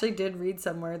I actually did read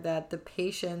somewhere that the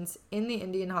patients in the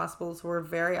Indian hospitals were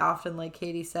very often, like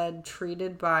Katie said,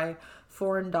 treated by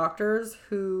foreign doctors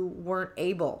who weren't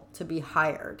able to be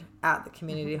hired at the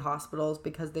community hospitals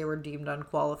because they were deemed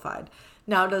unqualified.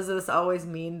 Now, does this always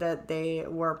mean that they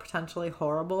were potentially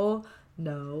horrible?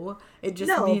 No. It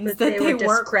just means that they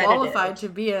weren't qualified to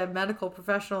be a medical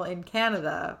professional in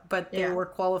Canada, but they were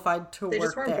qualified to work there. They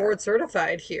just weren't board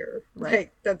certified here. Right.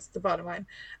 Like, that's the bottom line.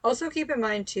 Also, keep in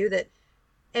mind, too, that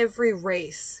every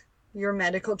race, your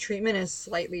medical treatment is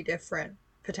slightly different,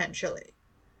 potentially.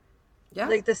 Yeah.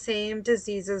 Like the same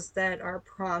diseases that are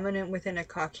prominent within a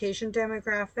Caucasian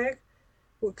demographic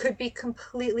could be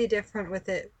completely different with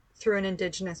it through an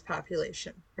Indigenous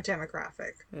population or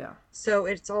demographic. Yeah. So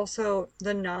it's also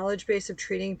the knowledge base of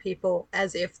treating people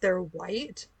as if they're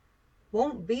white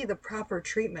won't be the proper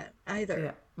treatment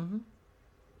either.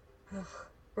 Yeah.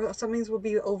 Or some things will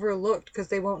be overlooked because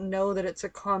they won't know that it's a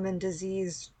common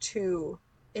disease to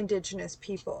Indigenous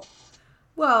people.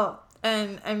 Well,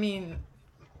 and I mean,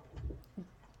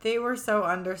 they were so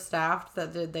understaffed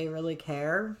that did they really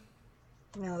care?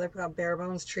 No, they've got bare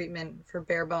bones treatment for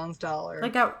bare bones dollar.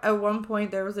 Like at one point,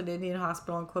 there was an Indian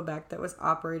hospital in Quebec that was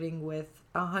operating with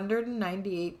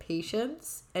 198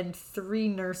 patients and 3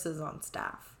 nurses on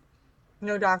staff.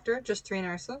 No doctor, just 3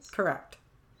 nurses? Correct.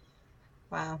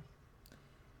 Wow.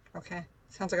 Okay.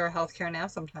 Sounds like our healthcare now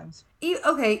sometimes.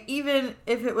 Okay, even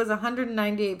if it was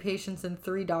 198 patients and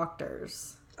 3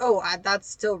 doctors. Oh, that's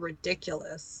still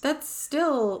ridiculous. That's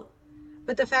still...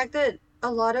 But the fact that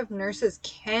a lot of nurses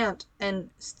can't, and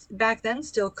back then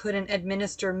still couldn't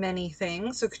administer many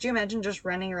things. So could you imagine just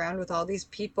running around with all these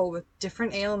people with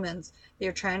different ailments that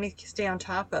you're trying to stay on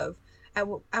top of? At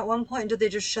one point, did they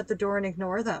just shut the door and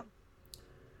ignore them?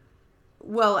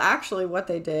 Well, actually, what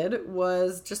they did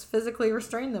was just physically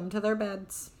restrain them to their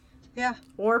beds. Yeah.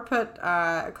 Or put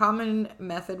a common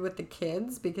method with the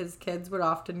kids, because kids would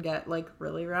often get like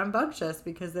really rambunctious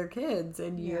because they're kids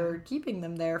and you're keeping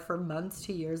them there for months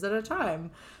to years at a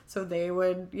time. So they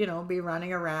would, you know, be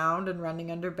running around and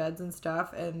running under beds and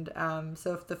stuff. And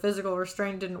so if the physical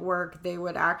restraint didn't work, they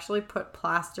would actually put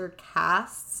plaster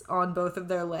casts on both of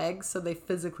their legs so they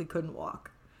physically couldn't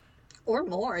walk. Or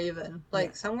more even.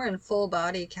 Like some were in full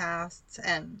body casts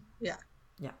and yeah.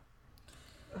 Yeah.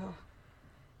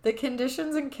 The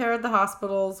conditions and care at the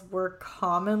hospitals were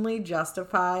commonly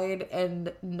justified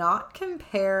and not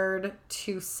compared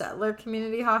to settler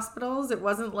community hospitals. It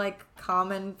wasn't like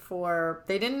common for,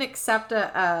 they didn't accept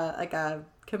a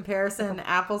comparison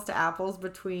apples to apples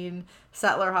between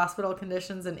settler hospital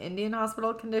conditions and Indian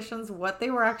hospital conditions. What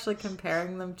they were actually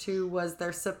comparing them to was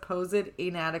their supposed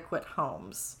inadequate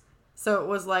homes. So it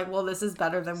was like, well, this is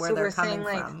better than where they're coming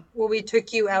from. Well, we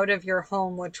took you out of your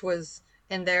home, which was,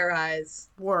 in their eyes,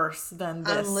 worse than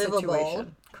this unlivable,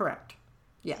 situation. Correct.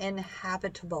 Yeah.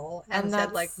 Inhabitable. And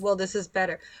said like, well, this is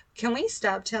better. Can we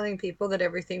stop telling people that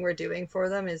everything we're doing for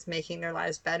them is making their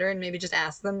lives better, and maybe just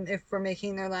ask them if we're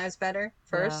making their lives better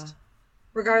first? Yeah.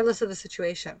 Regardless of the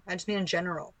situation. I just mean in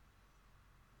general.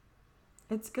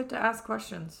 It's good to ask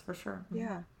questions, for sure. Mm-hmm.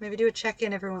 Yeah. Maybe do a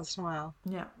check-in every once in a while.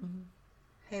 Yeah. Mm-hmm.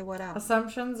 Hey, what up?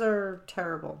 Assumptions are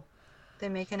terrible. They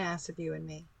make an ass of you and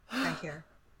me. I hear.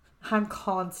 I'm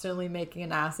constantly making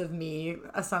an ass of me.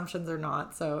 Assumptions are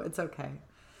not, so it's okay.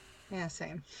 Yeah,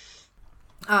 same.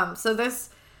 So this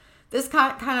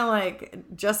kind of like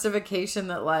justification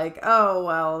that like, oh,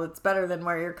 well, it's better than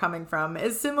where you're coming from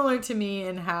is similar to me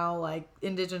in how like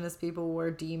Indigenous people were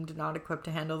deemed not equipped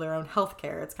to handle their own health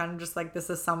care. It's kind of just like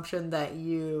this assumption that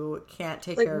you can't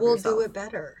take care of yourself. We'll do it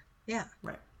better. Yeah.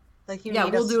 Right. Like you need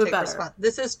us to take responsibility.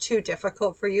 This is too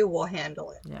difficult for you. We'll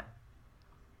handle it. Yeah.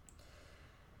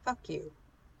 Fuck you.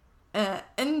 I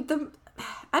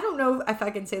don't know if I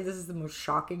can say this is the most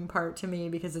shocking part to me,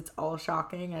 because it's all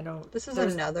shocking. This is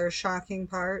another shocking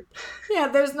part. Yeah,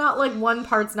 there's not like one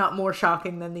part's not more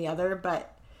shocking than the other,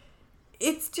 but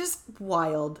it's just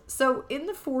wild. So in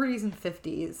the 40s and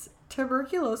 50s,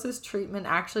 tuberculosis treatment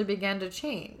actually began to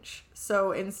change.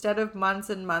 So instead of months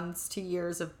and months to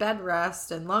years of bed rest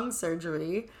and lung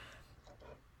surgery,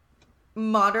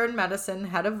 modern medicine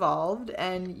had evolved,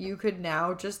 and you could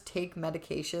now just take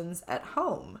medications at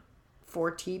home for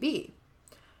TB.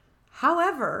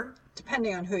 However,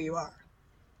 depending on who you are.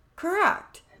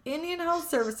 Correct. Indian Health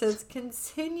Services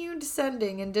continued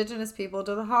sending Indigenous people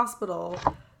to the hospital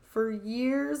for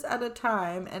years at a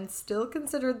time and still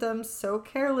considered them so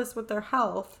careless with their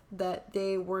health that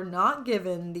they were not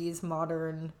given these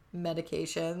modern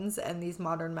medications and these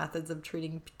modern methods of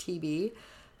treating TB.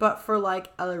 But for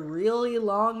like a really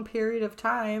long period of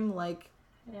time, like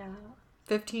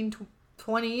 15 to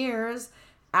 20 years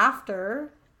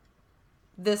after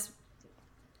this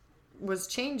was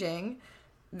changing,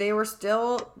 they were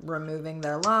still removing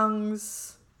their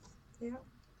lungs. Yeah.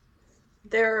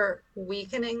 They're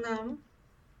weakening them.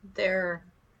 They're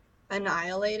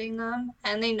annihilating them.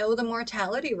 And they know the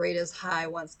mortality rate is high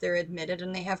once they're admitted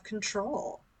and they have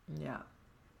control. Yeah.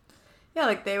 Yeah,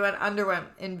 like they underwent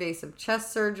invasive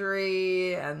chest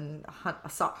surgery and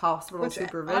hospital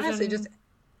supervision. Honestly, just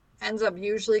ends up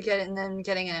usually getting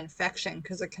an infection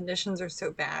because the conditions are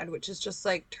so bad, which is just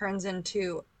like turns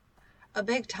into a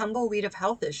big tumbleweed of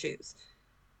health issues.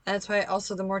 And that's why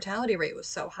also the mortality rate was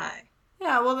so high.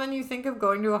 Yeah, well then you think of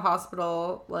going to a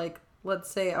hospital, like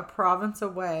let's say a province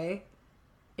away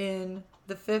in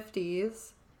the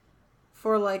 50s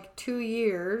for like 2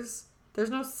 years. There's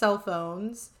no cell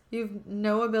phones. You have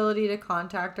no ability to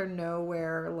contact or know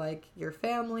where, like, your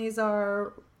families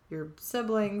are, your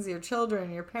siblings, your children,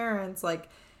 your parents. Like,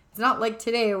 it's not like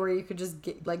today where you could just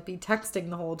be texting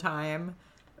the whole time.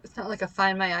 It's not like a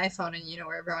Find My iPhone and you know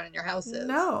where everyone in your house is.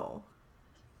 No.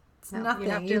 It's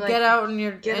nothing. You get out and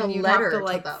you have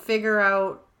to figure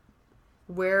out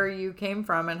where you came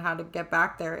from and how to get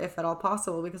back there, if at all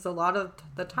possible. Because a lot of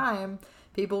the time,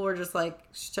 people were just like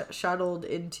shuttled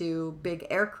into big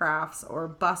aircrafts or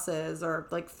buses or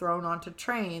like thrown onto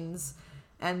trains.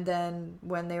 And then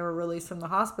when they were released from the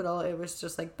hospital, it was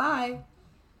just like, bye.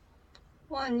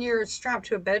 Well, and you're strapped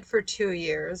to a bed for 2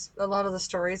 years. A lot of the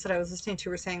stories that I was listening to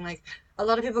were saying like a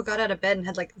lot of people got out of bed and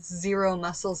had like zero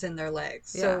muscles in their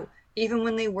legs. Yeah. So even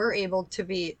when they were able to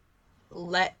be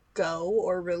let go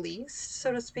or released,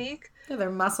 so to speak. Yeah, their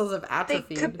muscles have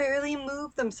atrophied. They could barely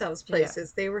move themselves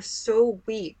places. Yeah. They were so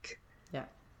weak. Yeah.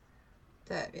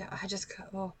 That, yeah,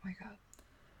 oh my God.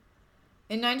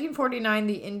 In 1949,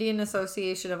 the Indian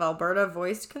Association of Alberta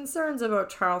voiced concerns about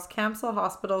Charles Camsell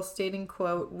Hospital, stating,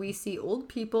 quote, "We see old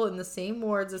people in the same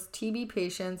wards as TB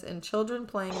patients and children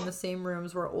playing in the same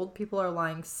rooms where old people are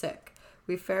lying sick.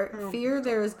 We fear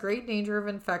there is great danger of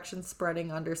infection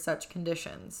spreading under such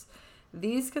conditions.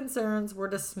 These concerns were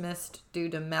dismissed due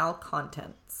to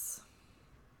malcontents."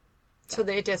 So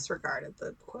they disregarded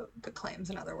the quote, the claims,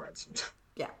 in other words.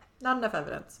 Yeah, not enough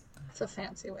evidence. It's a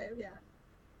fancy way of, yeah.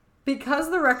 Because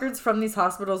the records from these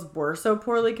hospitals were so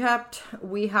poorly kept,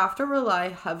 we have to rely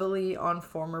heavily on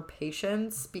former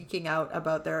patients speaking out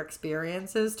about their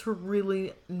experiences to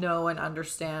really know and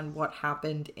understand what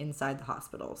happened inside the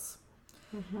hospitals.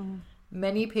 Mm-hmm.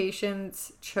 Many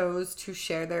patients chose to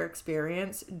share their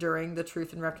experience during the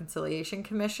Truth and Reconciliation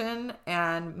Commission,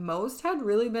 and most had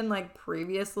really been like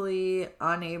previously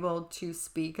unable to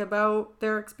speak about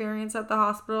their experience at the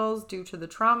hospitals due to the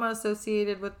trauma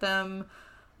associated with them.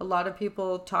 A lot of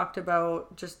people talked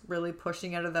about just really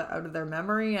pushing out of their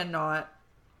memory and not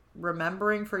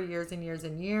remembering for years and years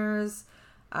and years.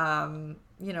 You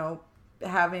know,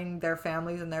 having their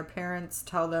families and their parents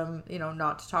tell them, you know,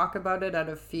 not to talk about it out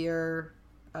of fear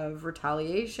of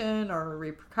retaliation or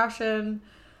repercussion.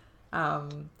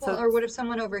 Or what if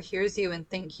someone overhears you and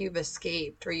think you've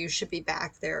escaped or you should be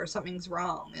back there or something's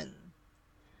wrong, and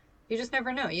you just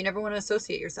never know. You never want to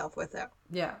associate yourself with it.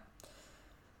 Yeah.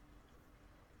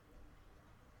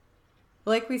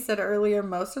 Like we said earlier,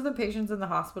 most of the patients in the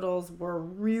hospitals were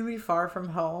really far from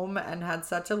home and had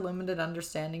such a limited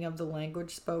understanding of the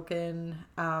language spoken,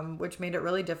 which made it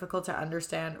really difficult to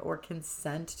understand or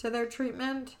consent to their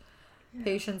treatment. Yeah.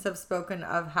 Patients have spoken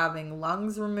of having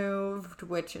lungs removed,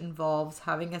 which involves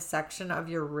having a section of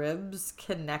your ribs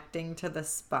connecting to the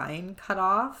spine cut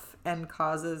off and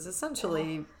causes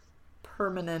essentially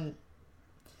permanent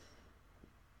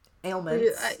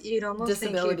ailments. You'd almost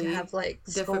think you'd have like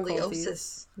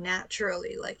scoliosis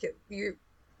naturally, like you'd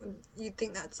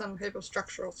think that's some type of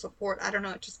structural support. I don't know,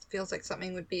 it just feels like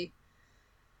something would be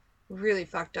really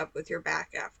fucked up with your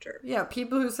back after. Yeah,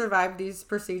 people who survived these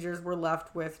procedures were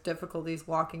left with difficulties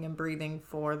walking and breathing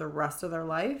for the rest of their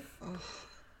life.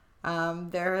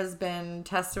 There has been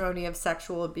testimony of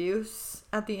sexual abuse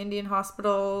at the Indian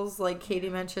hospitals, like Katie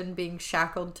mentioned, being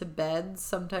shackled to beds,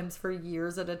 sometimes for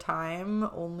years at a time,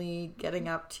 only getting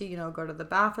up to, you know, go to the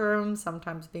bathroom,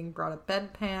 sometimes being brought a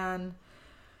bedpan.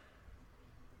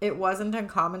 It wasn't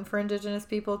uncommon for Indigenous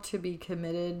people to be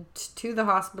committed to the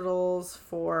hospitals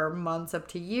for months up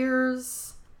to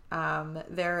years.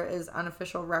 There is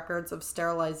unofficial records of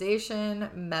sterilization,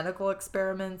 medical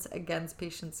experiments against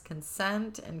patients'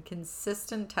 consent, and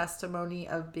consistent testimony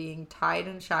of being tied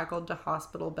and shackled to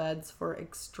hospital beds for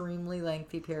extremely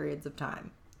lengthy periods of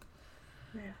time.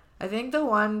 Yeah. I think the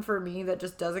one for me that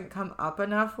just doesn't come up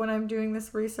enough when I'm doing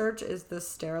this research is the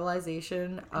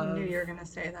sterilization of I knew you were going to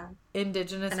say that.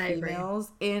 Indigenous females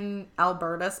in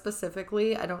Alberta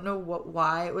specifically. I don't know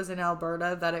why it was in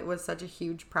Alberta that it was such a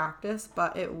huge practice,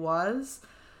 but it was.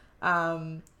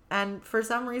 And for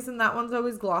some reason that one's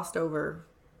always glossed over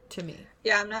to me.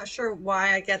 Yeah, I'm not sure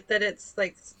why. I get that it's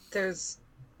like there's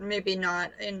maybe not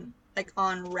in like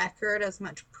on record as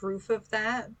much proof of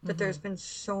that, but there's been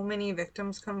so many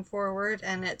victims come forward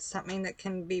and it's something that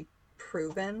can be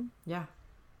proven. Yeah.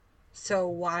 So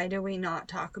why do we not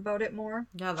talk about it more?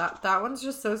 Yeah, that one's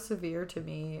just so severe to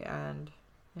me, and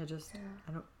I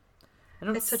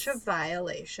don't it's such a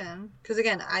violation, because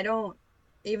again, I don't,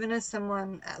 even as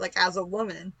someone, like as a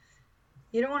woman,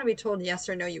 you don't want to be told yes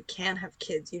or no you can't have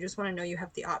kids. You just want to know you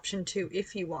have the option to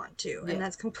if you want to, and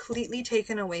that's completely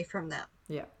taken away from them.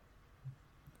 Yeah.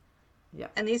 Yeah.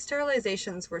 And these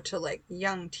sterilizations were to like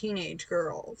young teenage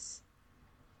girls.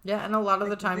 Yeah, and a lot of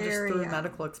the time just through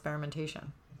medical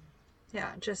experimentation.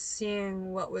 Yeah, just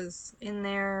seeing what was in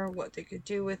there, what they could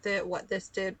do with it, what this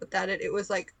did, what that did. It was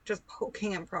like just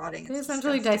poking and prodding. They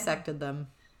essentially dissected them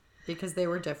because they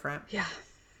were different. Yeah.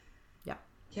 Yeah.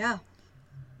 Yeah.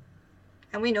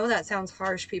 And we know that sounds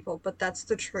harsh, people, but that's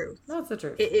the truth. That's the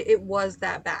truth. It was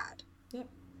that bad. Yep.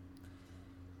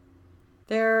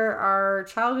 There are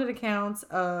childhood accounts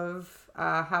of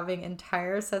having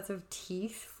entire sets of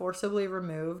teeth forcibly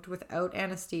removed without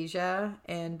anesthesia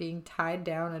and being tied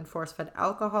down and force-fed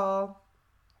alcohol.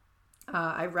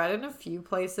 I read in a few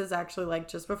places, actually, like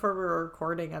just before we were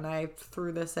recording, and I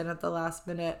threw this in at the last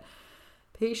minute.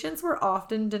 Patients were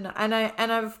often denied,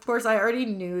 and of course I already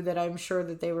knew that I'm sure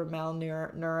that they were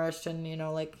malnourished and, you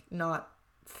know, like not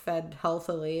fed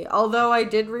healthily. Although I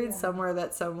did read somewhere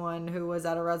that someone who was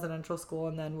at a residential school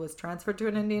and then was transferred to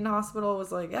an Indian hospital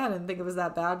was like, yeah, I didn't think it was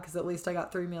that bad because at least I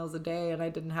got 3 meals a day and I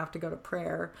didn't have to go to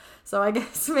prayer. So I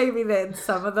guess maybe that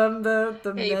some of them, the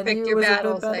Hey, you picked menu your was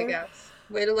battles, a bit I better. guess.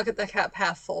 Way to look at the cup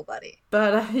half full, buddy.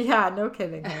 But yeah, no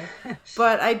kidding. Hey.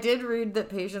 But I did read that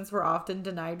patients were often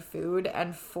denied food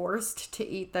and forced to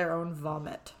eat their own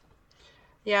vomit.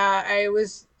 Yeah, I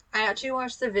actually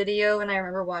watched the video and I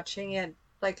remember watching it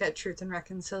like at Truth and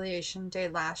Reconciliation Day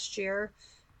last year,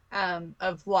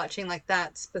 of watching like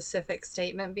that specific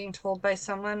statement being told by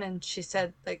someone, and she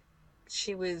said like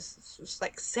she was just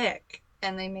like sick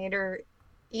and they made her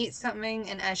eat something,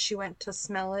 and as she went to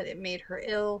smell it, it made her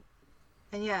ill.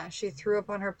 And yeah, she threw up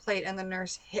on her plate and the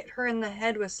nurse hit her in the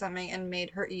head with something and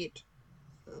made her eat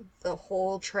the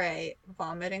whole tray,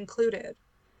 vomit included,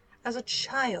 as a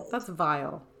child. That's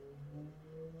vile.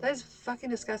 That is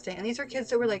fucking disgusting. And these are kids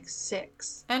that were like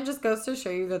 6. And just goes to show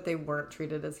you that they weren't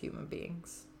treated as human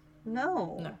beings.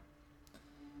 No.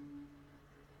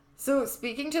 So,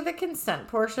 speaking to the consent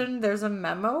portion, there's a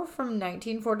memo from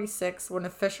 1946 when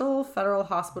official federal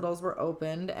hospitals were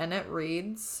opened, and it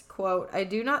reads, quote, I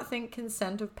do not think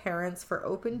consent of parents for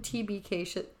open TB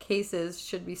cases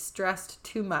should be stressed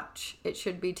too much. It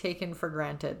should be taken for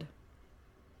granted.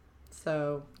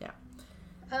 So, yeah.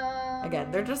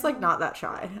 Again, they're just like not that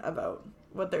shy about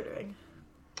what they're doing.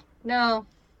 No,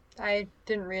 I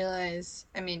didn't realize,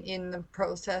 I mean, in the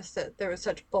process that there was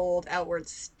such bold outward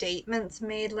statements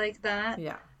made like that.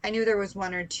 Yeah. I knew there was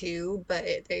 1 or 2, but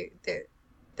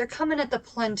they're coming at the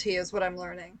plenty is what I'm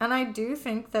learning. And I do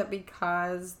think that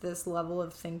because this level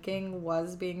of thinking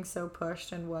was being so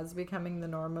pushed and was becoming the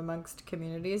norm amongst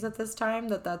communities at this time,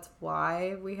 that's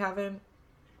why we haven't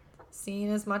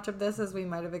seen as much of this as we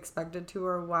might have expected to,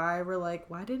 or why we're like,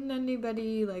 why didn't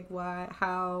anybody, like, why,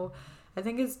 how? I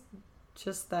think it's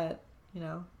just that, you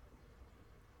know,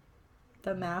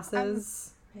 the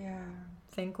masses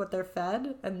think what they're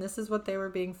fed, and this is what they were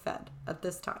being fed at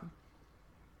this time.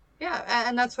 Yeah,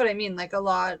 and that's what I mean. Like,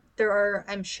 there are,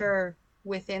 I'm sure,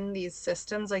 within these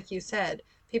systems, like you said,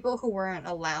 people who weren't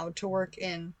allowed to work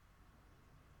in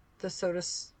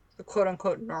the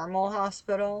quote-unquote normal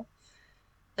hospital.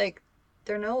 Like,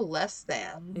 they're no less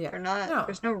than. Yeah. They're not. No.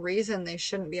 There's no reason they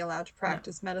shouldn't be allowed to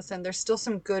practice medicine. There's still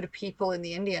some good people in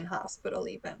the Indian hospital,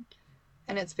 even,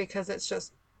 and it's because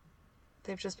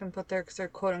they've just been put there because they're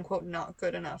quote unquote not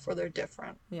good enough, or they're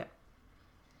different. Yeah.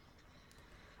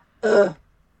 Ugh.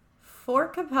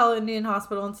 Fort Capel Indian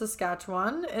Hospital in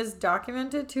Saskatchewan is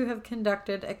documented to have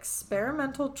conducted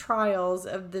experimental trials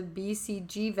of the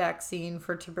BCG vaccine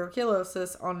for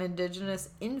tuberculosis on Indigenous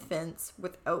infants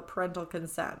without parental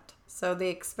consent. So they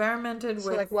experimented with...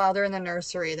 So like while they're in the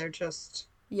nursery, they're just...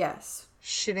 Yes.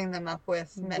 Shooting them up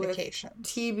with medications. With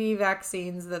TB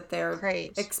vaccines that they're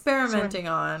experimenting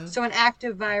on. So an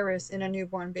active virus in a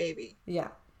newborn baby. Yeah.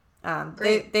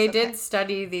 They did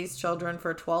study these children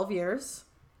for 12 years.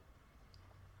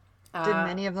 Did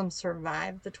many of them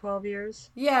survive the 12 years?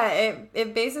 Yeah,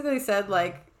 it basically said,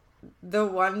 like, the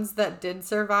ones that did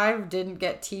survive didn't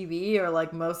get TB, or,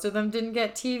 like, most of them didn't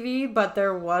get TB, but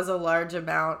there was a large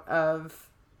amount of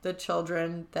the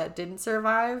children that didn't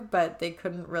survive, but they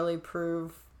couldn't really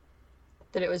prove...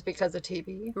 that it was because of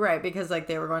TB? Right, because, like,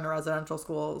 they were going to residential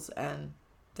schools and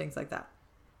things like that.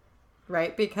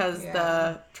 Right? Because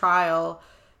the trial...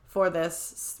 for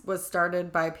this was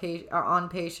started on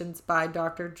patients by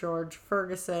Dr. George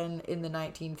Ferguson in the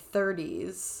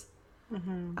 1930s.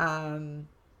 Mm-hmm.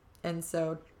 And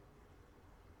so,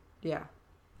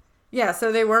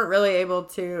 so they weren't really able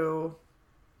to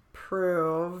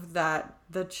prove that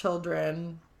the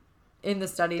children in the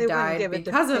study died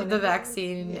because of the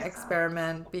vaccine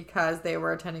experiment, because they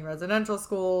were attending residential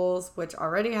schools, which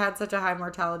already had such a high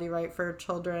mortality rate for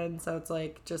children. So it's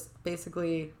like just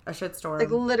basically a shitstorm. Like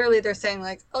literally they're saying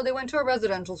like, oh, they went to a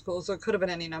residential school, so it could have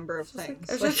been any number of things.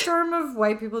 Like a shitstorm of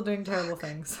white people doing terrible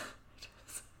things.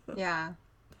 Yeah.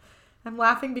 I'm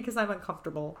laughing because I'm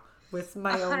uncomfortable with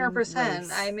my own 100%.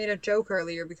 race. I made a joke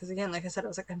earlier because, again, like I said, I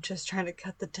was like, I'm just trying to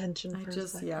cut the tension for a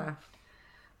second. Yeah.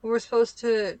 We're supposed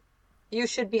to... You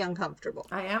should be uncomfortable.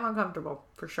 I am uncomfortable,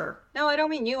 for sure. No, I don't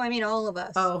mean you. I mean all of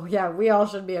us. Oh, yeah. We all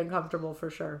should be uncomfortable, for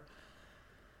sure.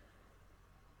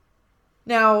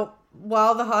 Now,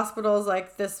 while the hospitals,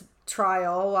 like this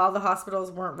trial, while the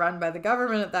hospitals weren't run by the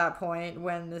government at that point,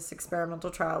 when this experimental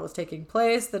trial was taking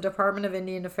place, the Department of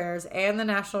Indian Affairs and the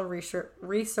National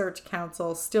Research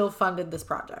Council still funded this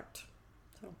project.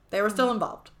 So they were still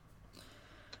involved.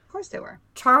 course they were.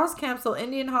 Charles Camsell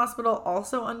Indian Hospital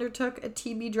also undertook a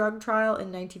TB drug trial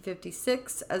in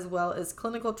 1956, as well as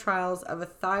clinical trials of a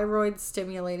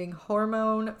thyroid-stimulating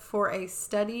hormone for a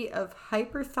study of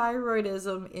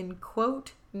hyperthyroidism in,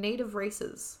 quote, native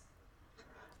races.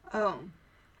 Oh.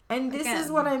 And this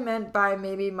is what I meant by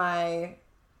maybe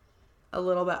a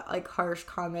little bit, like, harsh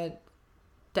comment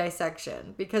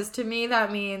dissection. Because to me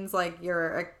that means, like,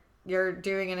 you're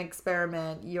doing an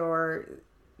experiment, you're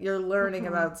learning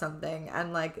about something,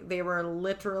 and like they were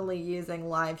literally using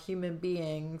live human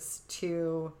beings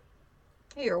to.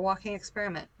 Hey, you're a walking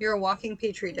experiment. You're a walking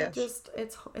petri dish.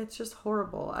 It's just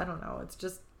horrible. I don't know. It's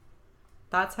just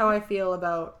that's how I feel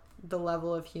about the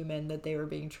level of human that they were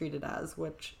being treated as,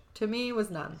 which to me was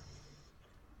none.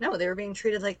 No, they were being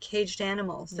treated like caged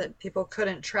animals that people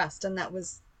couldn't trust, and that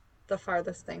was the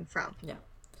farthest thing from. Yeah.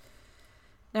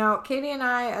 Now, Katie and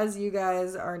I, as you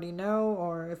guys already know,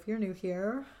 or if you're new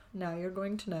here, now you're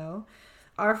going to know,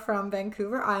 are from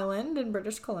Vancouver Island in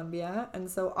British Columbia.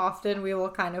 And so often we will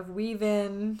kind of weave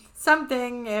in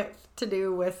something to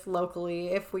do with locally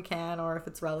if we can or if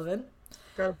it's relevant.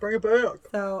 Gotta bring it back.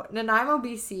 So Nanaimo,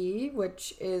 BC,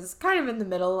 which is kind of in the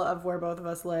middle of where both of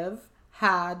us live,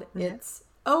 had its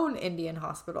own Indian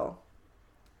hospital.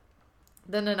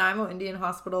 The Nanaimo Indian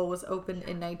Hospital was opened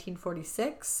in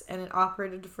 1946, and it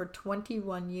operated for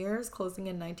 21 years, closing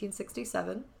in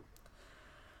 1967.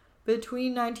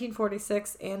 Between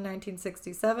 1946 and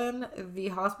 1967, the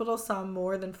hospital saw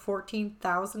more than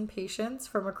 14,000 patients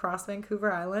from across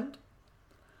Vancouver Island.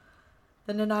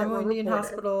 The Nanaimo Indian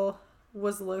Hospital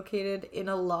was located in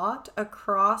a lot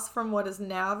across from what is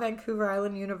now Vancouver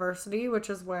Island University,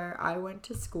 which is where I went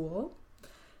to school.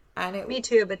 And Me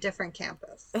too, but different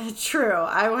campus. True.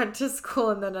 I went to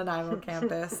school in the Nanaimo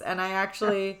campus, and I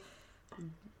actually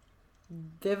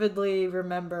vividly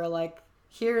remember, like,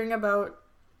 hearing about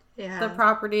the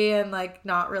property and, like,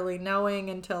 not really knowing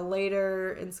until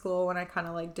later in school when I kind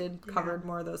of, like, covered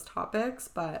more of those topics.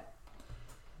 But,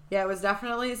 yeah, it was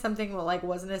definitely something that, like,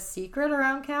 wasn't a secret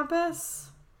around campus.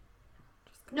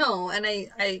 No, and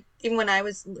I even when I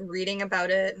was reading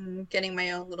about it and getting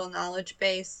my own little knowledge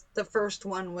base, the first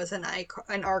one was an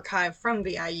archive from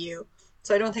VIU.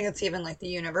 So I don't think it's even like the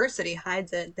university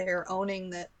hides it. They're owning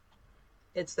that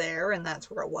it's there and that's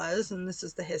where it was, and this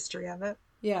is the history of it.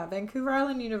 Yeah, Vancouver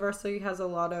Island University has a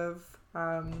lot of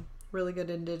really good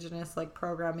Indigenous like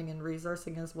programming and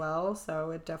resourcing as well.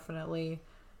 So it definitely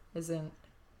isn't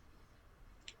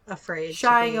afraid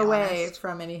shying away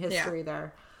from any history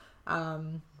there.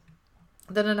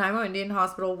 The Nanaimo Indian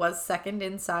Hospital was second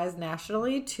in size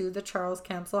nationally to the Charles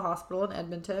Camsell Hospital in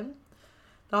Edmonton.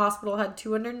 The hospital had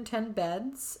 210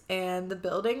 beds, and the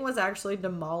building was actually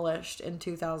demolished in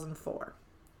 2004.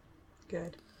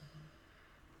 Good.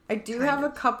 I do have a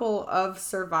couple of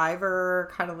survivor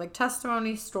kind of like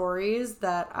testimony stories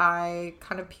that I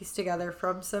kind of pieced together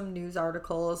from some news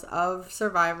articles of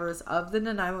survivors of the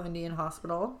Nanaimo Indian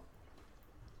Hospital.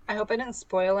 I hope I didn't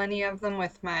spoil any of them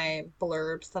with my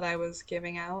blurbs that I was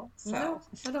giving out. So. No,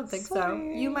 I don't think so.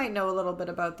 You might know a little bit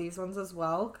about these ones as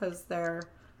well because they're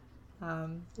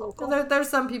local. There's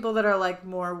some people that are like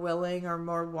more willing or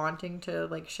more wanting to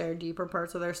like share deeper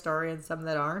parts of their story and some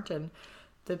that aren't. And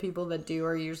the people that do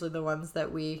are usually the ones that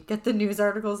we get the news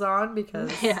articles on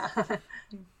because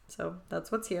so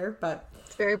that's what's here. But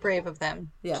it's very brave of them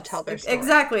to tell their story.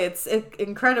 Exactly. It's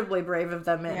incredibly brave of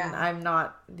them. And I'm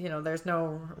not, there's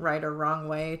no right or wrong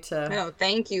way to. No,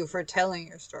 thank you for telling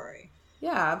your story.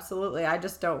 Yeah, absolutely. I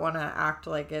just don't want to act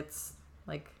like it's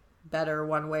like better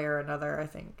one way or another. I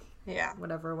think. Yeah.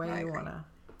 Whatever way you want to.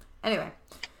 Anyway.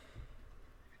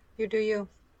 You do you.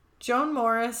 Joan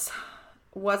Morris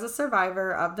was a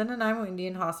survivor of the Nanaimo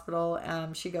Indian Hospital.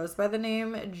 She goes by the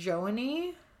name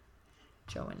Joanie.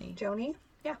 Joni?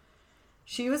 Yeah.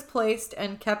 She was placed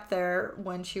and kept there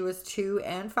when she was 2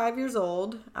 and 5 years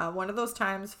old, one of those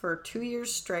times for 2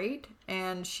 years straight,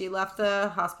 and she left the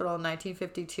hospital in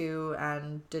 1952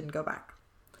 and didn't go back.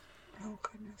 Oh,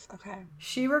 goodness. Okay.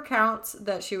 She recounts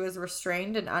that she was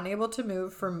restrained and unable to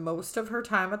move for most of her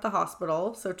time at the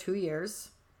hospital, so 2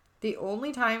 years. The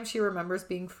only time she remembers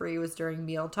being free was during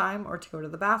mealtime or to go to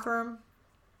the bathroom.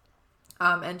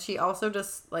 And she also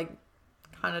just, like,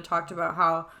 kind of talked about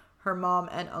how her mom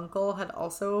and uncle had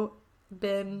also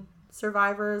been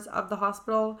survivors of the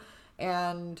hospital,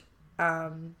 and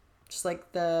just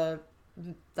like the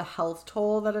health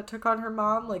toll that it took on her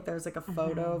mom. Like there's like a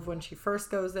photo of when she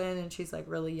first goes in and she's like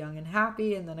really young and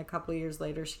happy, and then a couple of years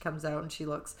later she comes out and she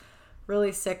looks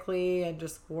really sickly and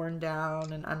just worn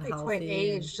down and unhealthy. Quite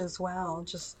aged as well,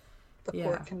 just the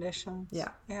poor conditions.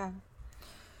 Yeah.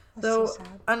 That's so So, sad.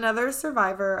 another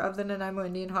survivor of the Nanaimo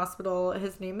Indian Hospital,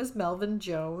 his name is Melvin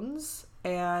Jones,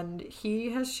 and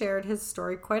he has shared his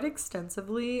story quite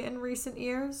extensively in recent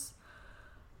years.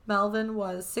 Melvin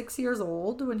was 6 years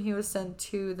old when he was sent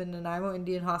to the Nanaimo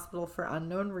Indian Hospital for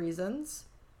unknown reasons.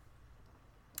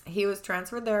 He was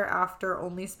transferred there after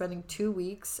only spending 2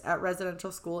 weeks at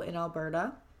residential school in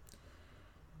Alberta,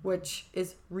 which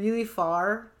is really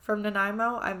far from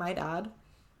Nanaimo, I might add.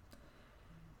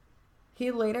 He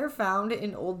later found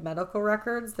in old medical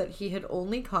records that he had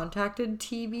only contacted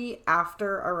TB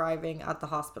after arriving at the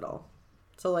hospital.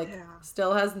 So,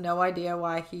 still has no idea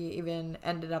why he even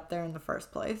ended up there in the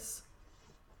first place.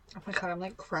 Oh my God, I'm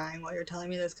like crying while you're telling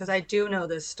me this because I do know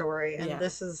this story, and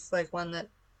this is like one that.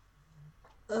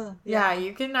 Yeah,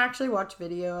 you can actually watch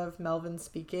video of Melvin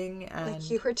speaking, and like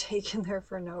you were taken there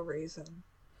for no reason.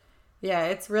 Yeah,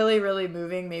 it's really, really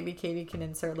moving. Maybe Katie can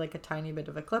insert like a tiny bit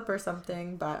of a clip or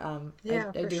something, but I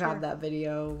do have that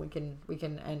video. We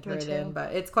can enter it in,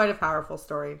 but it's quite a powerful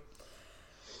story.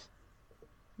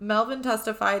 Melvin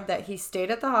testified that he stayed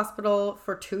at the hospital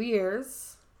for 2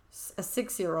 years. A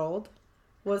 6-year-old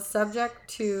was subject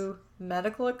to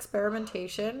medical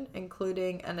experimentation,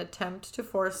 including an attempt to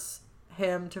force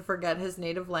him to forget his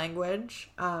native language.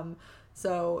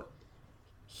 So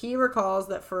he recalls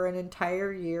that for an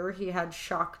entire year he had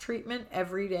shock treatment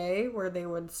every day where they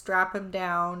would strap him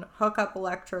down, hook up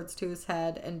electrodes to his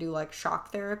head, and do like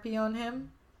shock therapy on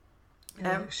him.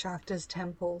 Shocked his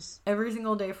temples. Every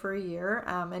single day for a year.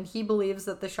 And he believes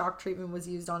that the shock treatment was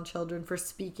used on children for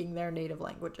speaking their native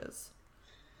languages.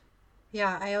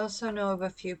 Yeah, I also know of a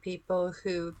few people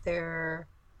who their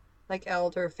like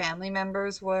elder family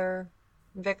members were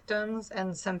victims,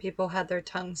 and some people had their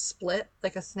tongue split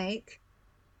like a snake.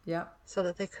 Yeah. So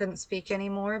that they couldn't speak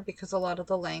anymore because a lot of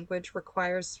the language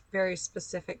requires very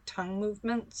specific tongue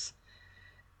movements,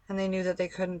 and they knew that they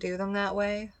couldn't do them that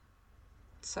way.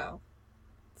 So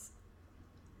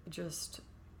just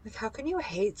like, how can you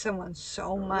hate someone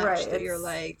so much that you're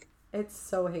like, it's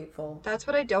so hateful. That's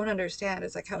what I don't understand,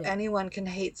 is like how anyone can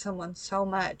hate someone so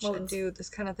much and do this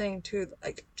kind of thing to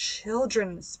like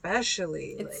children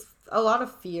especially. It's a lot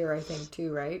of fear, I think,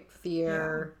 too, right?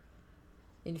 Fear,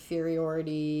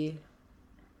 inferiority.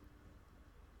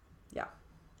 Yeah.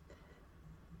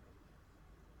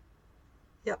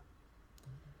 Yep.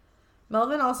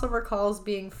 Melvin also recalls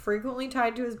being frequently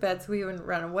tied to his bed so he wouldn't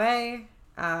run away.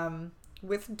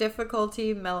 With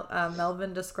difficulty,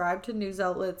 Melvin described to news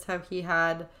outlets how he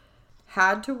had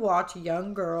to watch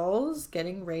young girls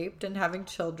getting raped and having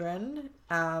children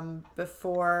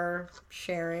before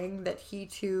sharing that he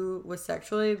too was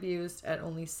sexually abused at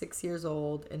only 6 years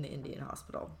old in the Indian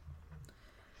hospital.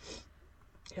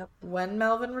 Yep. When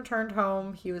Melvin returned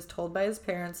home, he was told by his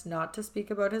parents not to speak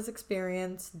about his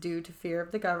experience due to fear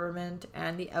of the government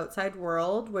and the outside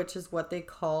world, which is what they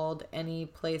called any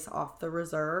place off the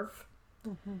reserve.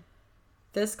 Mm-hmm.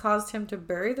 This caused him to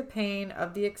bury the pain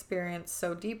of the experience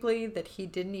so deeply that he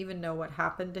didn't even know what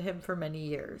happened to him for many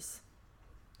years.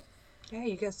 Yeah,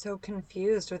 you get so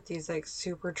confused with these like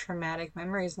super traumatic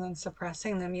memories, and then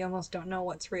suppressing them, you almost don't know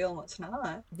what's real and what's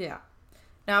not. Yeah.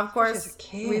 Now, of course,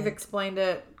 we've explained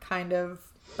it kind of,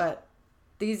 but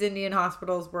these Indian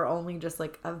hospitals were only just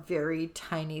like a very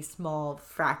tiny, small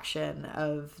fraction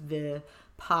of the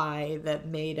pie that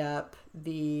made up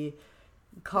the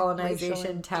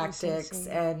colonization tactics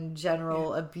and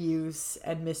general abuse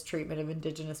and mistreatment of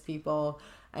Indigenous people.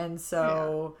 And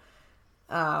so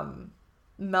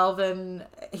Melvin,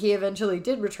 he eventually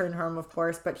did return home, of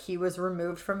course, but he was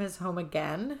removed from his home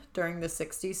again during the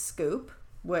 60s scoop,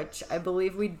 which I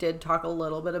believe we did talk a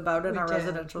little bit about in our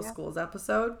residential schools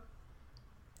episode.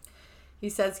 He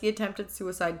says he attempted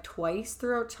suicide twice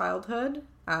throughout childhood.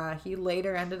 He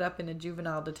later ended up in a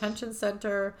juvenile detention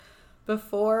center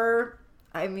before...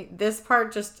 I mean, this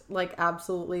part just, like,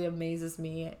 absolutely amazes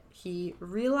me. He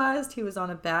realized he was on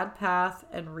a bad path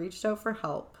and reached out for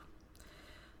help.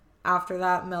 After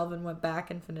that, Melvin went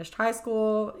back and finished high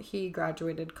school. He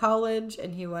graduated college,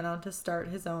 and he went on to start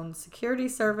his own security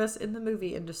service in the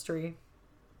movie industry.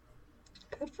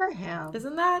 Good for him.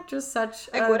 Isn't that just such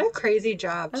what a crazy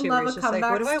job, too. I love a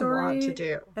comeback what do story, I want to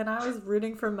do? And I was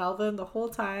rooting for Melvin the whole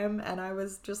time, and I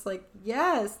was just like,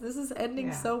 yes, this is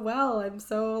ending so well. I'm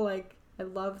so, like... I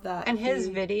love that. And his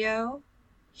video,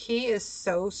 he is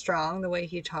so strong the way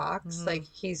he talks. Mm-hmm. Like,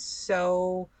 he's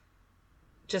so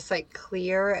just, like,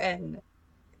 clear and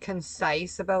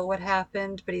concise about what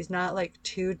happened, but he's not, like,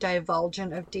 too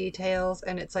divulgent of details.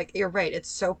 And it's like, you're right, it's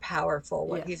so powerful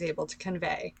what he's able to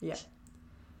convey. Yeah.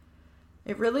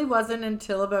 It really wasn't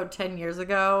until about 10 years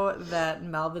ago that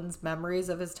Melvin's memories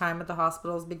of his time at the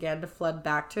hospitals began to flood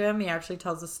back to him. He actually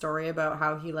tells a story about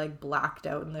how he like blacked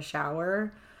out in the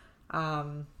shower,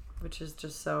 which is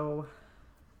just so...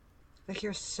 Like,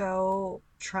 you're so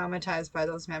traumatized by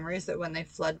those memories that when they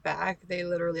flood back, they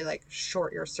literally like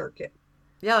short your circuit.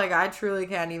 Yeah, like I truly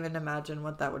can't even imagine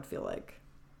what that would feel like.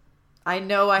 I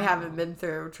know I haven't been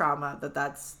through trauma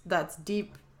that's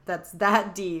deep. That's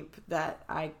that deep that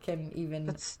I can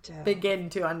even begin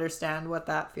to understand what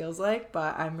that feels like.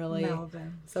 But I'm really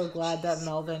so glad that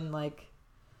Melvin, like,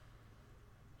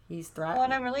 he's thriving. Well,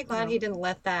 and I'm really glad he didn't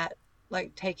let that,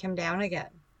 like, take him down again.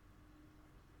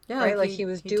 Yeah, right? Like he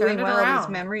was doing well, these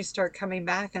memories start coming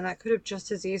back, and that could have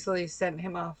just as easily sent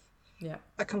him off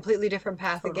a completely different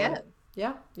path again.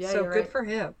 Yeah, yeah, so good for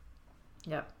him.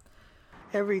 Yeah.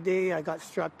 Every day I got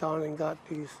strapped on and got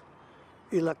these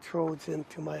electrodes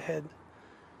into my head,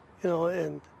 you know,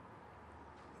 and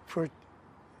for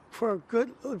a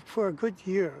good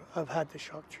year I've had the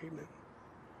shock treatment.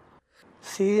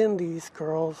 Seeing these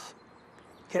girls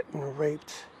getting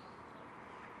raped,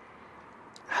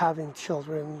 having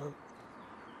children,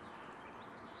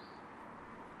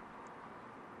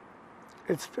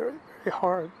 it's very, very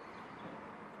hard.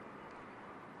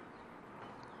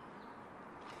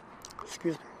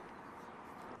 Excuse me.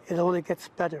 It only gets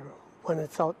better when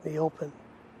it's out in the open.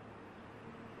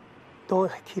 Don't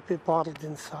keep it bottled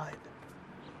inside.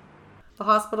 The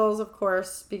hospitals, of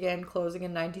course, began closing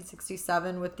in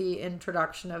 1967 with the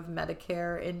introduction of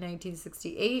Medicare in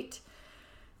 1968.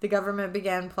 The government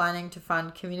began planning to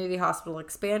fund community hospital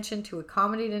expansion to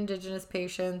accommodate Indigenous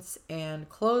patients and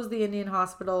close the Indian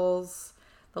hospitals.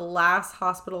 The last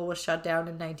hospital was shut down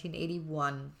in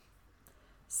 1981.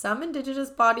 Some Indigenous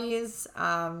bodies,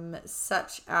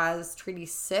 such as Treaty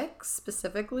 6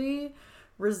 specifically,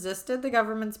 resisted the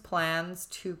government's plans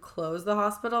to close the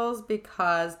hospitals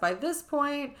because by this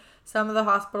point, some of the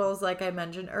hospitals, like I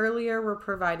mentioned earlier, were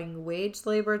providing wage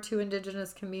labor to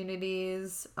Indigenous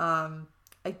communities.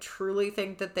 I truly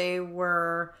think that they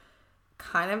were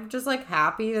kind of just like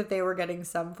happy that they were getting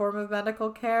some form of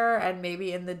medical care and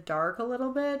maybe in the dark a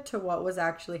little bit to what was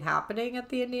actually happening at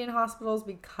the Indian hospitals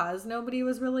because nobody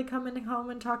was really coming home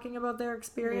and talking about their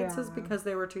experiences because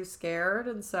they were too scared.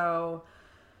 And so,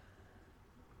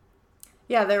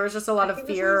 yeah, there was just a lot of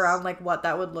fear around like what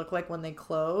that would look like when they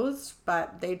closed,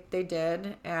 but they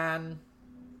did. And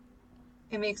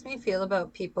it makes me feel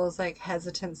about people's like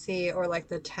hesitancy or like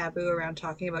the taboo around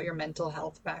talking about your mental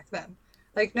health back then.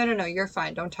 Like, no, you're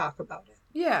fine. Don't talk about it.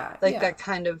 Yeah. Like that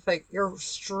kind of like you're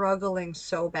struggling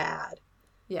so bad.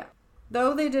 Yeah.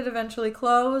 Though they did eventually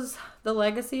close, the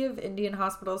legacy of Indian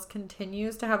hospitals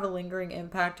continues to have a lingering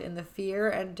impact in the fear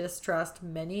and distrust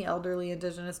many elderly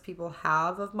Indigenous people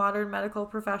have of modern medical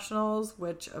professionals,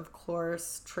 which of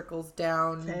course trickles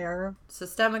down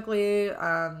systemically,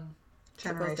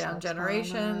 trickles down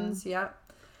generations. Yep.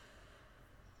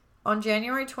 On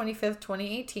January 25th,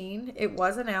 2018, it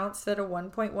was announced that a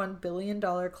 $1.1 billion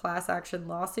class action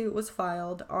lawsuit was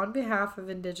filed on behalf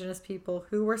of Indigenous people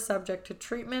who were subject to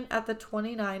treatment at the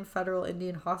 29 federal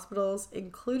Indian hospitals,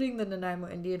 including the Nanaimo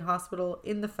Indian Hospital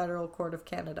in the Federal Court of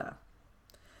Canada.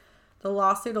 The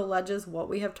lawsuit alleges what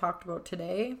we have talked about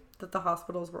today, that the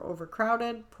hospitals were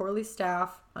overcrowded, poorly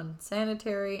staffed,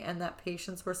 unsanitary, and that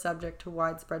patients were subject to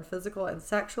widespread physical and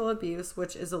sexual abuse,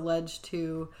 which is alleged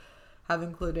to have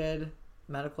included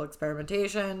medical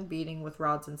experimentation, beating with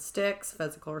rods and sticks,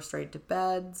 physical restraint to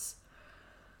beds.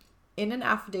 In an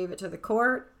affidavit to the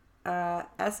court,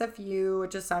 SFU,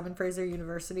 which is Simon Fraser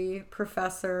University,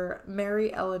 Professor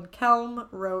Mary Ellen Kelm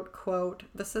wrote, quote,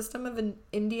 "The system of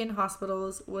Indian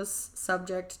hospitals was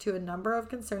subject to a number of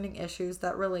concerning issues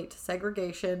that relate to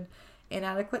segregation,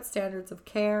 inadequate standards of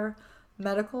care,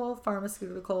 medical,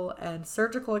 pharmaceutical, and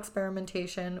surgical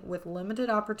experimentation with limited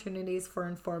opportunities for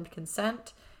informed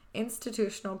consent,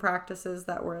 institutional practices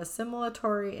that were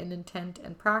assimilatory in intent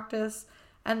and practice,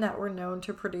 and that were known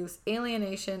to produce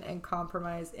alienation and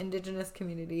compromise Indigenous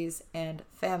communities and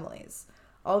families.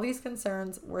 All these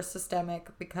concerns were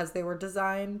systemic because they were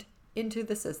designed into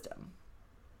the system."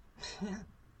 Yeah.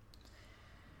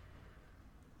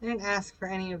 I didn't ask for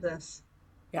any of this.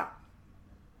 Yeah.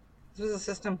 This was a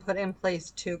system put in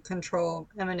place to control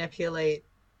and manipulate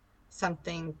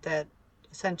something that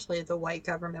essentially the white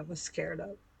government was scared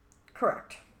of.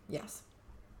 Correct. Yes.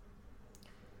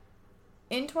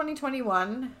 In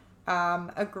 2021,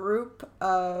 a group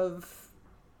of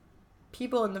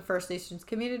people in the First Nations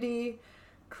community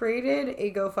created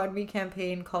a GoFundMe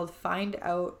campaign called Find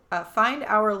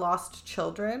Our Lost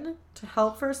Children to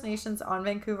help First Nations on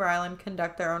Vancouver Island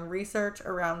conduct their own research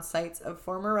around sites of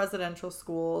former residential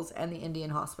schools and the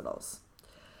Indian hospitals.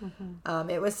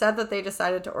 It was said that they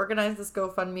decided to organize this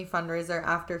GoFundMe fundraiser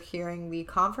after hearing the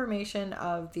confirmation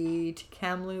of the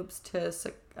Kamloops to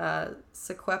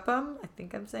Secwepemc, I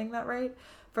think I'm saying that right,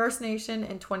 First Nation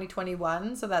in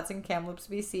 2021. So that's in Kamloops,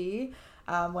 BC,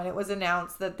 when it was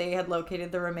announced that they had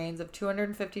located the remains of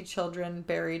 250 children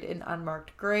buried in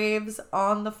unmarked graves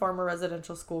on the former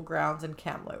residential school grounds in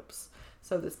Kamloops.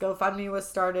 So this GoFundMe was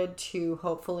started to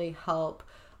hopefully help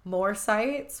more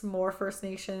sites, more First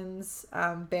Nations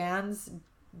bands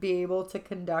be able to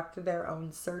conduct their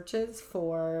own searches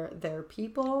for their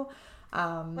people.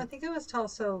 Well, I think it was to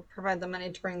also provide the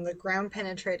money to bring the ground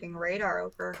penetrating radar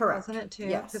over, correct. Wasn't it too?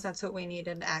 Yes. Because that's what we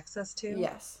needed access to.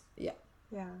 Yes. Yeah.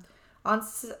 Yeah. On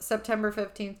September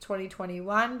 15th,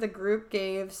 2021, the group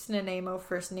gave Snuneymuxw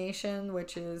First Nation,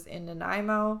 which is in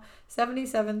Nanaimo,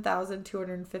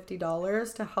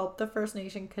 $77,250 to help the First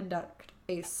Nation conduct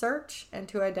a search and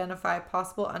to identify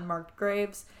possible unmarked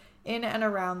graves in and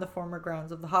around the former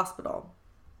grounds of the hospital.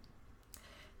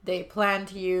 They plan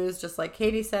to use, just like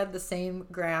Katie said, the same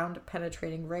ground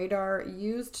penetrating radar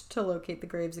used to locate the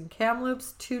graves in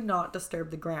Kamloops to not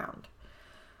disturb the ground.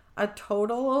 A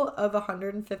total of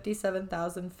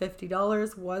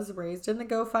 $157,050 was raised in the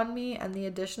GoFundMe, and the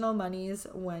additional monies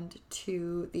went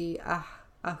to the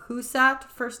Ahusat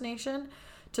First Nation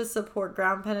to support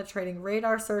ground penetrating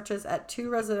radar searches at 2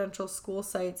 residential school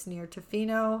sites near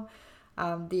Tofino,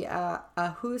 the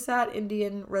Ahusat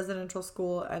Indian Residential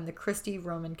School and the Christie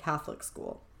Roman Catholic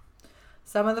School.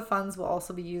 Some of the funds will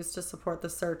also be used to support the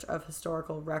search of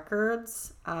historical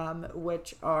records,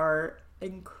 which are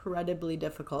incredibly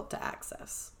difficult to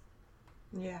access.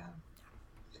 Yeah.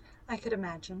 I could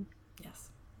imagine. Yes.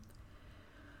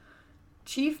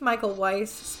 Chief Michael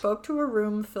Weiss spoke to a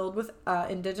room filled with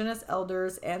Indigenous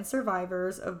elders and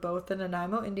survivors of both the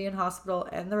Nanaimo Indian Hospital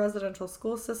and the residential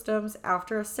school systems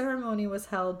after a ceremony was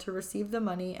held to receive the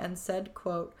money and said,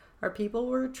 quote, "Our people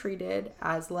were treated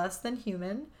as less than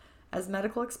human, as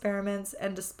medical experiments,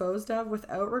 and disposed of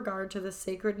without regard to the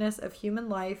sacredness of human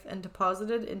life and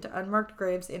deposited into unmarked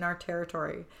graves in our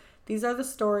territory. These are the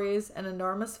stories and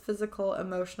enormous physical,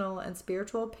 emotional, and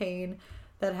spiritual pain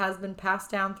that has been passed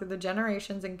down through the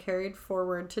generations and carried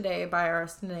forward today by our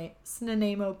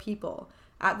Snuneymuxw people.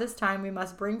 At this time, we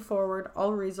must bring forward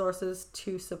all resources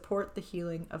to support the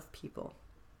healing of people."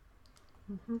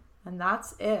 And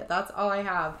that's it. That's all I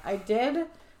have. I did,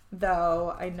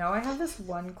 though, I know I have this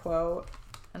one quote,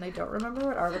 and I don't remember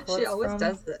what article She it's always from.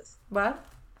 does this. What?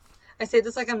 I say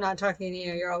this like I'm not talking to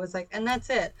you. You're always like, and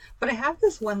that's it. But I have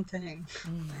this one thing.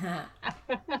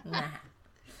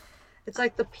 It's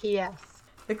like the PS.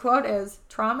 The quote is,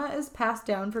 "Trauma is passed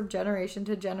down from generation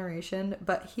to generation,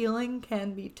 but healing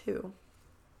can be too."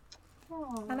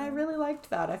 Aww. And I really liked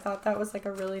that. I thought that was like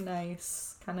a really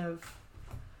nice kind of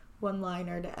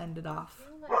one-liner to end it off.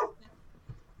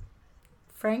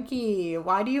 Frankie,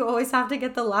 why do you always have to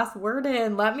get the last word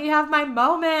in? Let me have my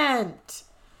moment.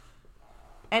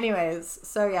 Anyways,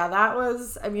 so yeah, that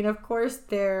was, I mean, of course,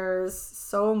 there's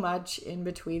so much in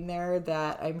between there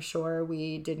that I'm sure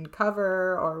we didn't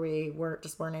cover or we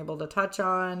weren't able to touch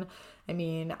on. I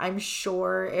mean, I'm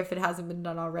sure if it hasn't been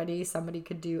done already, somebody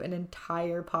could do an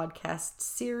entire podcast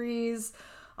series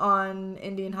on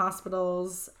Indian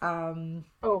hospitals.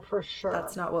 Oh, for sure.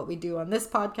 That's not what we do on this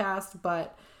podcast,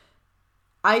 but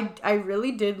I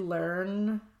really did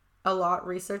learn a lot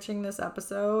researching this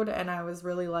episode, and I was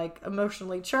really like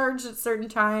emotionally charged at certain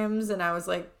times, and I was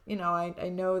like, you know, I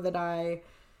know that I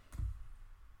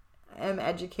am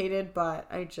educated, but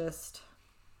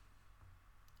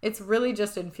it's really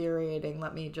just infuriating.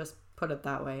 Let me just put it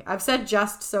that way. I've said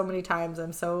just so many times.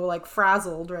 I'm so like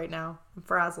frazzled right now. I'm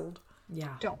frazzled.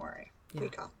 Yeah. Don't worry. Yeah. We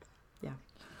got. Yeah.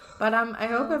 But I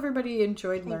hope everybody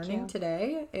enjoyed learning you.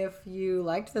 today. If you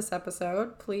liked this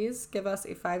episode, please give us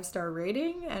a 5-star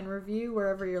rating and review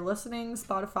wherever you're listening.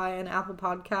 Spotify and Apple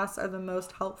Podcasts are the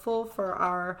most helpful for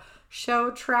our show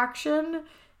traction.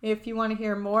 If you want to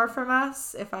hear more from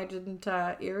us, if I didn't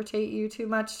irritate you too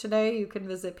much today, you can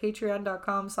visit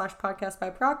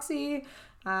patreon.com/podcastbyproxy.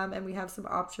 And we have some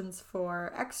options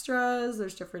for extras.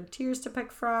 There's different tiers to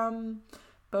pick from.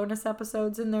 Bonus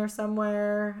episodes in there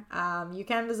somewhere. You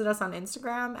can visit us on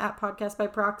Instagram at Podcast by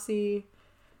Proxy.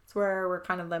 It's where we're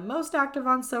kind of the most active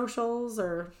on socials,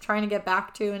 or trying to get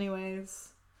back to anyways.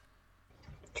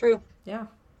 True. Yeah.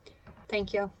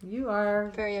 Thank you. You are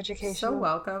very educational. So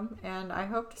welcome. And I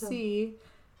hope to see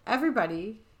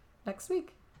everybody next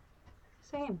week.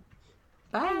 Same.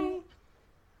 Bye.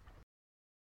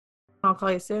 I'll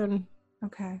call you soon.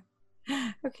 Okay.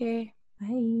 Okay.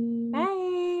 Bye.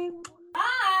 Bye.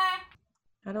 Bye.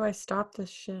 How do I stop this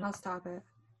shit? I'll stop it.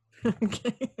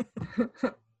 Okay.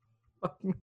 Fuck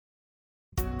me.